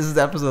like, yo, this is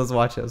the episode, let's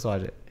watch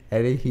it.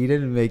 And he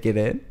didn't make it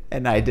in,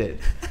 and I did.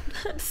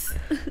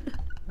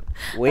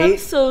 Wait, I'm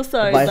so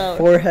sorry. My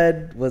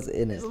forehead was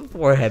in it.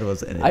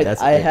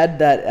 I had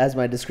that as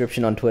my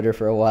description on Twitter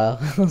for a while.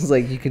 I was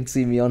like, you can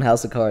see me on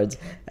House of Cards.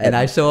 And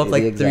I show up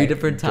like 3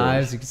 different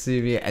times. You can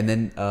see me. And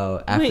then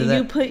after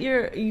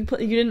that... you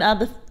didn't add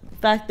the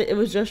fact that it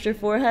was just your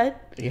forehead?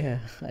 Yeah,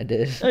 I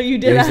did. Oh, you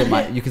did?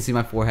 You can see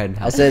my forehead in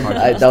House of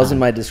Cards. That was in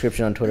my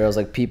description on Twitter. I was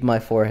like, peep my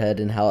forehead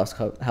in House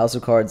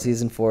of Cards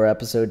Season 4,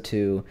 Episode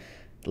 2.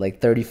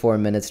 Like 34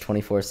 minutes,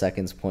 24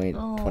 seconds, 24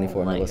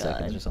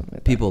 milliseconds or something like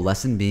that. People,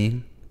 lesson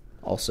being...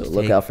 Also,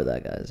 look out for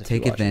that, guys.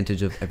 Take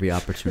advantage of every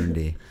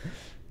opportunity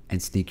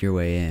and sneak your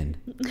way in.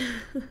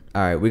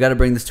 All right, we got to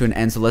bring this to an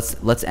end. So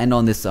let's end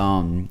on this.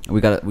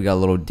 We got a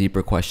little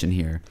deeper question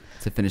here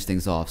to finish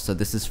things off. So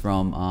this is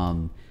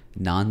from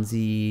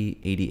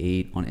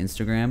Nanzi88 on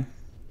Instagram.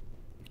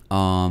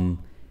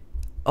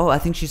 I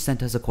think she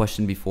sent us a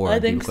question before. I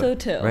think so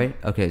too. Right?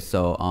 Okay,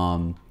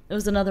 so it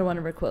was another one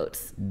of her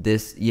quotes.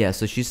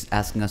 So she's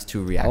asking us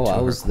to react to her quote.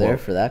 I was there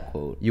for that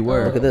quote. You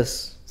were. Look at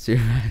this. So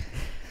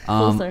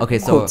okay,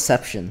 so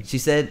quoteception. She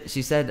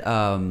said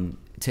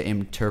to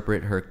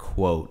interpret her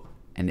quote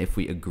and if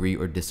we agree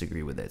or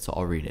disagree with it. So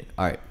I'll read it.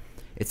 All right.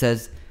 It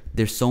says,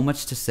 "There's so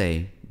much to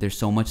say, there's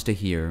so much to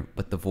hear,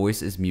 but the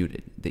voice is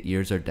muted. The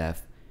ears are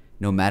deaf.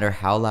 No matter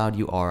how loud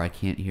you are, I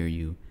can't hear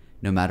you.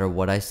 No matter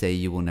what I say,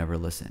 you will never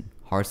listen.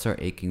 Hearts are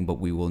aching, but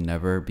we will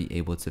never be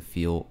able to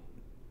feel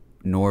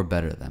nor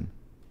better them."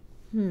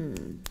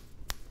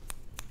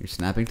 You're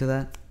snapping to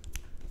that?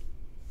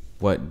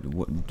 What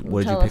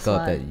did you pick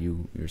up that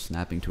you're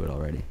snapping to it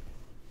already?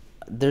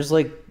 There's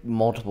like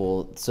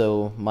multiple.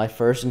 So my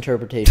first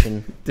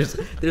interpretation...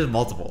 there's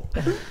multiple.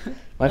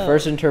 My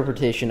first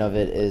interpretation of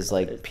it is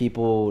like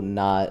people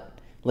not...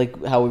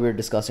 Like how we were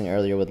discussing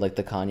earlier with like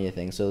the Kanye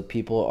thing. So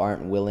people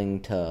aren't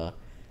willing to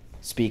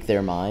speak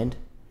their mind.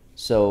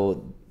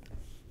 So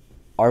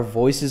our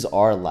voices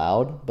are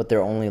loud, but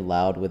they're only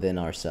loud within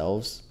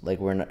ourselves. Like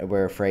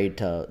we're afraid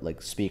to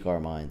like speak our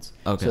minds.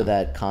 Okay. So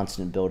that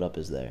constant buildup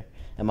is there.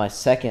 And my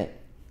second,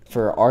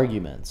 for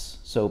arguments,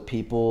 so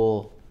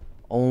people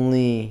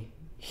only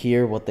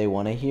hear what they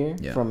want to hear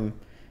from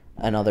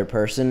another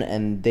person,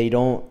 and they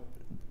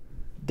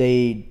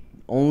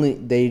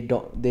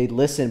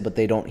listen, but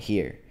they don't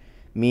hear.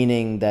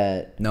 Meaning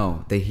that...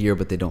 No, they hear,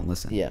 but they don't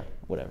listen. Yeah,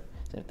 whatever.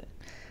 Same thing.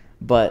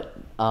 But,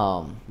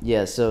 so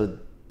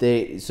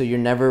you're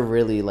never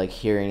really, like,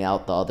 hearing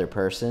out the other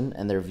person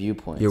and their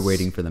viewpoints. You're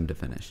waiting for them to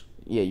finish.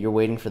 Yeah, you're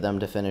waiting for them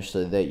to finish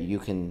so that you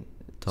can...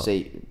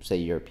 Say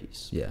your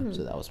piece. Yeah.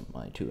 So that was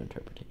my 2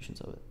 interpretations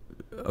of it.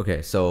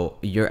 Okay, so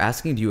you're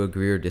asking, do you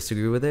agree or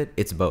disagree with it?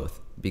 It's both,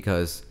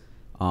 because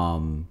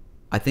I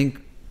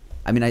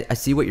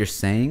see what you're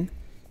saying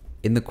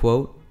in the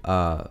quote,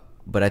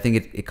 but I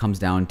think it comes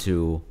down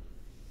to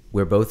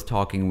we're both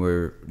talking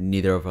where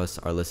neither of us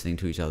are listening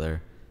to each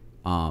other.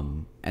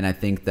 And I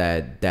think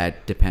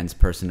that depends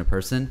person to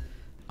person.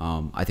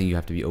 I think you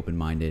have to be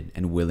open-minded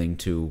and willing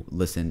to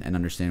listen and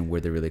understand where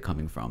they're really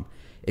coming from.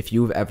 If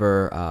you've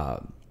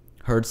ever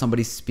heard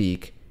somebody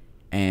speak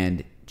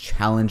and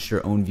challenged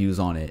your own views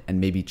on it and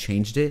maybe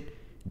changed it,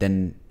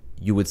 then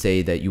you would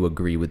say that you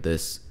agree with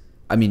this.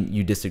 I mean,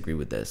 you disagree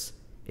with this.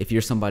 If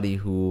you're somebody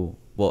who,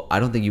 well, I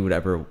don't think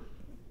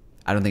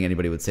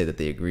anybody would say that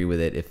they agree with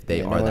it if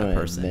they are that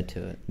person. Admit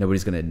to it.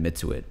 Nobody's going to admit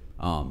to it.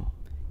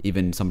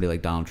 Even somebody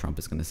like Donald Trump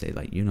is going to say,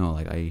 like,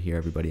 like, I hear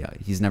everybody out.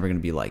 He's never going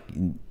to be like,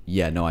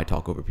 yeah, no, I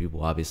talk over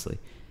people, obviously.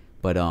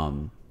 But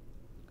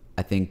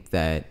I think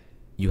that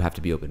you have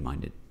to be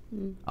open-minded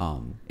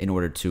in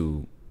order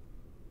to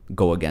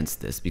go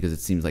against this, because it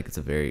seems like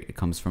it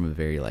comes from a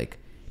very like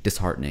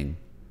disheartening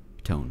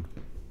tone.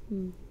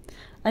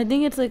 I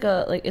think it's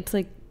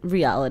like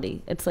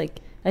reality. It's like,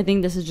 I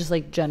think this is just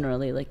like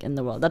generally like in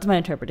the world. That's my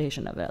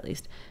interpretation of it, at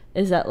least,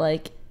 is that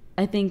like,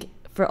 I think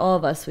for all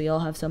of us, we all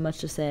have so much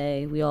to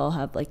say. We all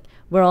have like,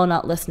 we're all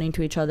not listening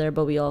to each other,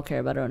 but we all care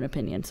about our own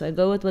opinion. So I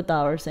go with what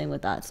Dawa was saying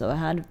with that. So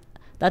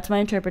that's my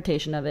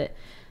interpretation of it.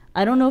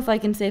 I don't know if I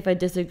can say if I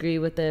disagree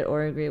with it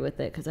or agree with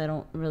it, because I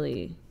don't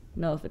really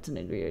know if it's an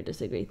agree or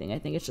disagree thing. I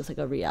think it's just like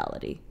a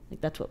reality.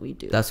 Like, that's what we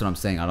do. That's what I'm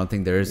saying. I don't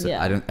think there is.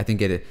 Yeah. I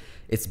think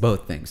it's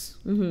both things.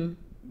 Mm-hmm.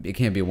 It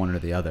can't be one or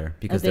the other,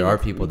 because there are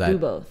people that do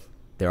both.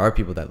 There are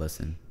people that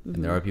listen,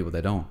 and there are people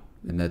that don't.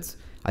 And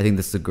I think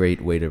this is a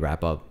great way to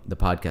wrap up the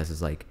podcast,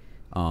 is like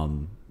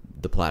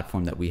the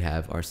platform that we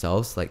have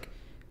ourselves, like,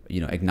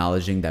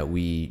 acknowledging that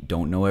we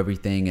don't know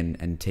everything,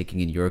 and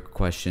taking in your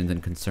questions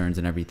and concerns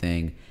and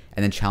everything,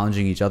 and then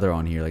challenging each other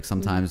on here. Like,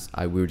 sometimes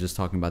we were just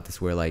talking about this,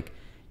 where like,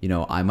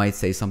 I might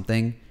say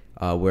something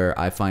where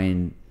I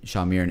find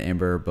SHAH-AMEER and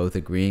Amber both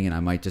agreeing, and I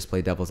might just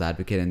play devil's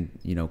advocate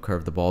and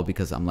curve the ball,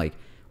 because I'm like,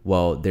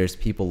 well, there's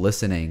people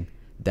listening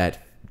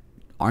that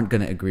aren't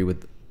going to agree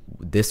with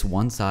this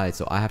one side,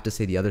 so I have to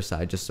say the other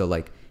side, just so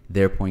like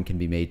their point can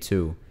be made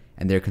too,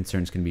 and their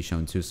concerns can be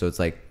shown too. So it's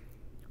like,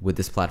 with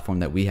this platform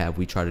that we have,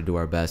 we try to do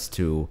our best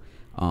to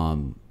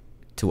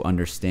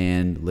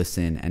understand,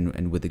 listen,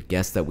 and with the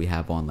guests that we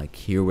have on, like,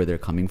 hear where they're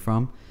coming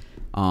from,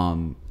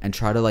 and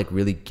try to like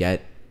really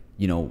get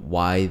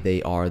why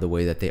they are the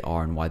way that they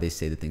are, and why they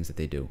say the things that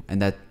they do.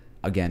 And that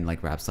again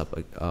like wraps up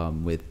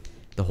with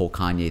the whole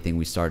Kanye thing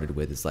we started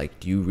with. Is like,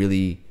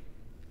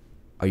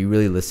 are you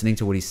really listening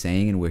to what he's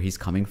saying and where he's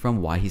coming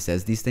from, why he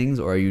says these things?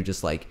 Or are you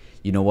just like,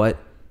 you know what,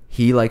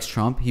 he likes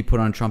Trump, he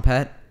put on a Trump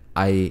hat,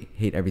 I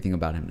hate everything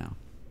about him now.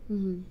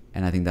 Mm-hmm.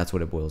 And I think that's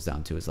what it boils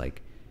down to, is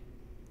like,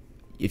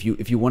 if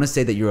you want to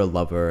say that you're a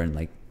lover, and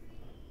like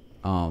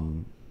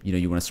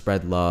you want to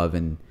spread love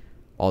and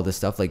all this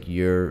stuff, like,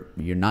 you're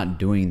not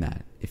doing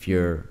that if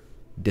you're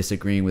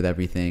disagreeing with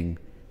everything,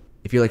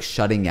 if you're like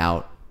shutting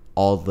out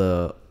all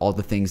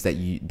the things that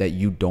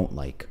you don't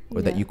like,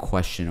 or that you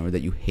question, or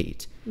that you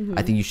hate. Mm-hmm.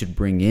 I think you should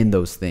bring in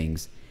those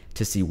things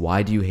to see,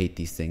 why do you hate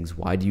these things,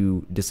 why do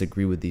you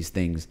disagree with these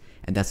things,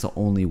 and that's the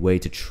only way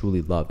to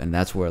truly love. And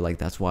that's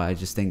why I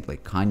just think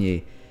like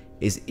Kanye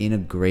is in a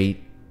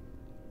great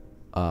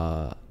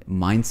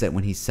mindset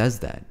when he says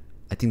that.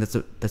 I think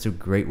that's a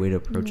great way to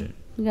approach it.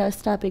 You gotta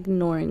stop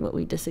ignoring what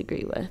we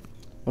disagree with.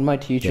 One of my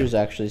teachers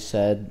actually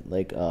said,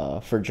 like,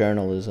 for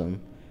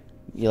journalism,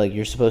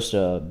 you're supposed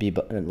to be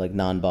like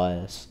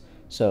non-biased.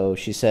 So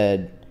she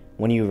said,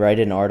 when you write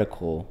an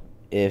article,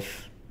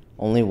 if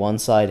only one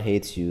side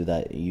hates you,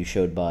 that you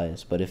showed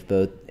bias. But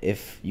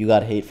if you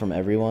got hate from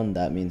everyone,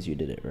 that means you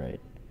did it right.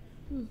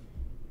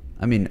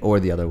 I mean, or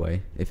the other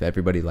way, if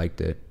everybody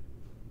liked it.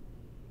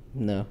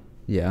 No.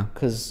 Yeah.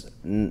 Because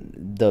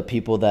the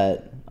people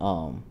that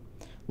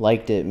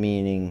liked it,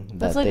 meaning that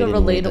that's like a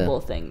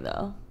relatable thing,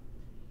 though.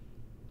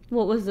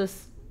 What was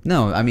this?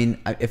 No, I mean,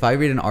 if I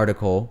read an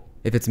article,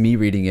 if it's me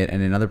reading it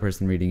and another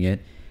person reading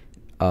it,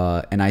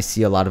 and I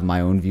see a lot of my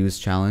own views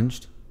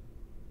challenged,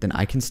 then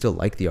I can still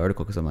like the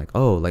article, because I'm like,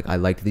 oh, like, I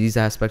liked these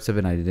aspects of it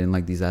and I didn't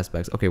like these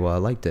aspects. Okay, well, I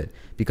liked it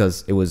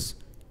because it was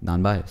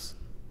non-biased.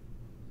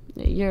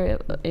 You're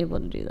able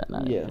to do that,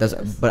 not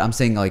but I'm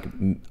saying, like,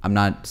 I'm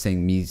not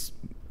saying me's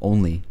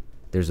only.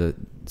 There's a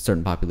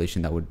certain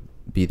population that would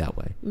be that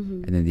way,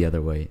 and then the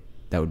other way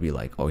that would be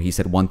like, oh, he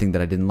said one thing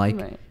that I didn't like.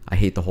 Right. I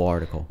hate the whole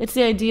article. It's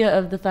the idea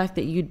of the fact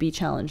that you'd be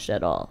challenged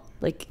at all.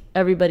 Like,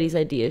 everybody's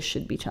ideas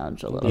should be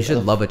challenged a little bit. You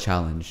should love a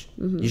challenge.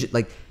 You should,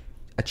 like,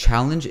 a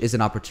challenge is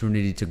an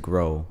opportunity to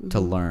grow, to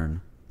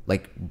learn.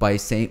 Like, by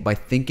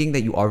thinking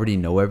that you already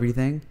know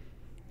everything,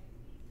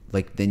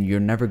 like, then you're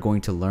never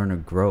going to learn or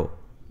grow.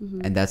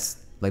 And that's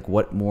like,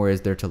 what more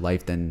is there to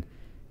life than,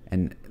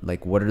 and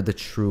like, what are the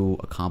true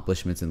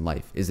accomplishments in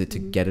life? Is it to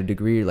get a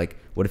degree? Like,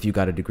 what if you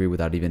got a degree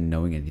without even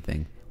knowing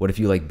anything? What if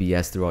you like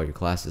BS through all your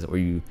classes, or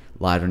you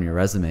lied on your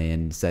resume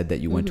and said that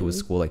you went to a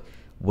school? Like,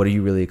 what are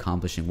you really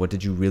accomplishing? What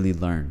did you really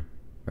learn?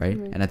 Right?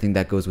 And I think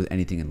that goes with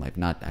anything in life,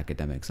 not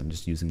academics. I'm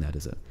just using that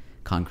as a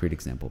concrete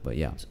example, but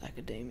yeah. It's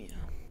academia.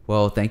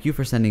 Well, thank you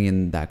for sending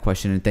in that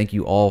question, and thank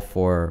you all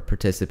for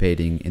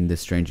participating in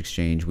this strange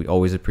exchange. We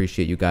always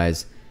appreciate you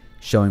guys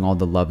showing all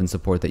the love and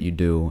support that you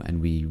do.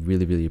 And we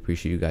really, really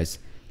appreciate you guys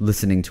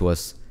listening to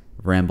us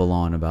ramble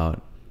on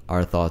about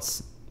our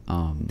thoughts.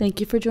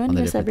 Thank you for joining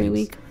us every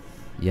week.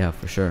 Yeah,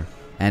 for sure.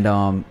 And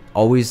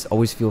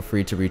always feel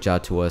free to reach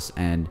out to us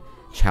and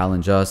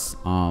challenge us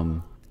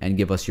and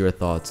give us your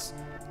thoughts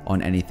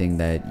on anything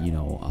that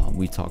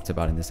we talked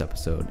about in this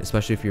episode,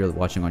 especially if you're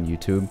watching on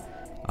YouTube.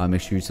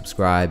 Make sure you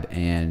subscribe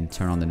and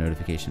turn on the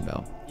notification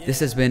bell. This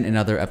has been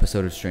another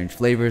episode of Strange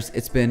Flavors.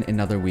 It's been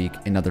another week,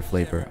 another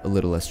flavor, a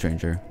little less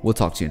stranger. We'll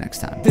talk to you next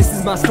time. This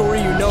is my story,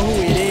 you know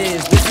who it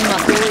is. This is my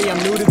story,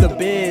 I'm new to the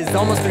biz.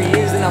 Almost 3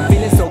 years and I'm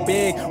feeling so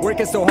big.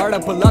 Working so hard, I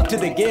pull up to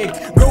the gig.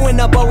 Growing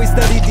up, always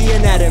studied the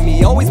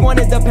anatomy. Always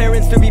wanted the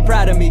parents to be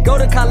proud of me. Go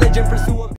to college and pursue a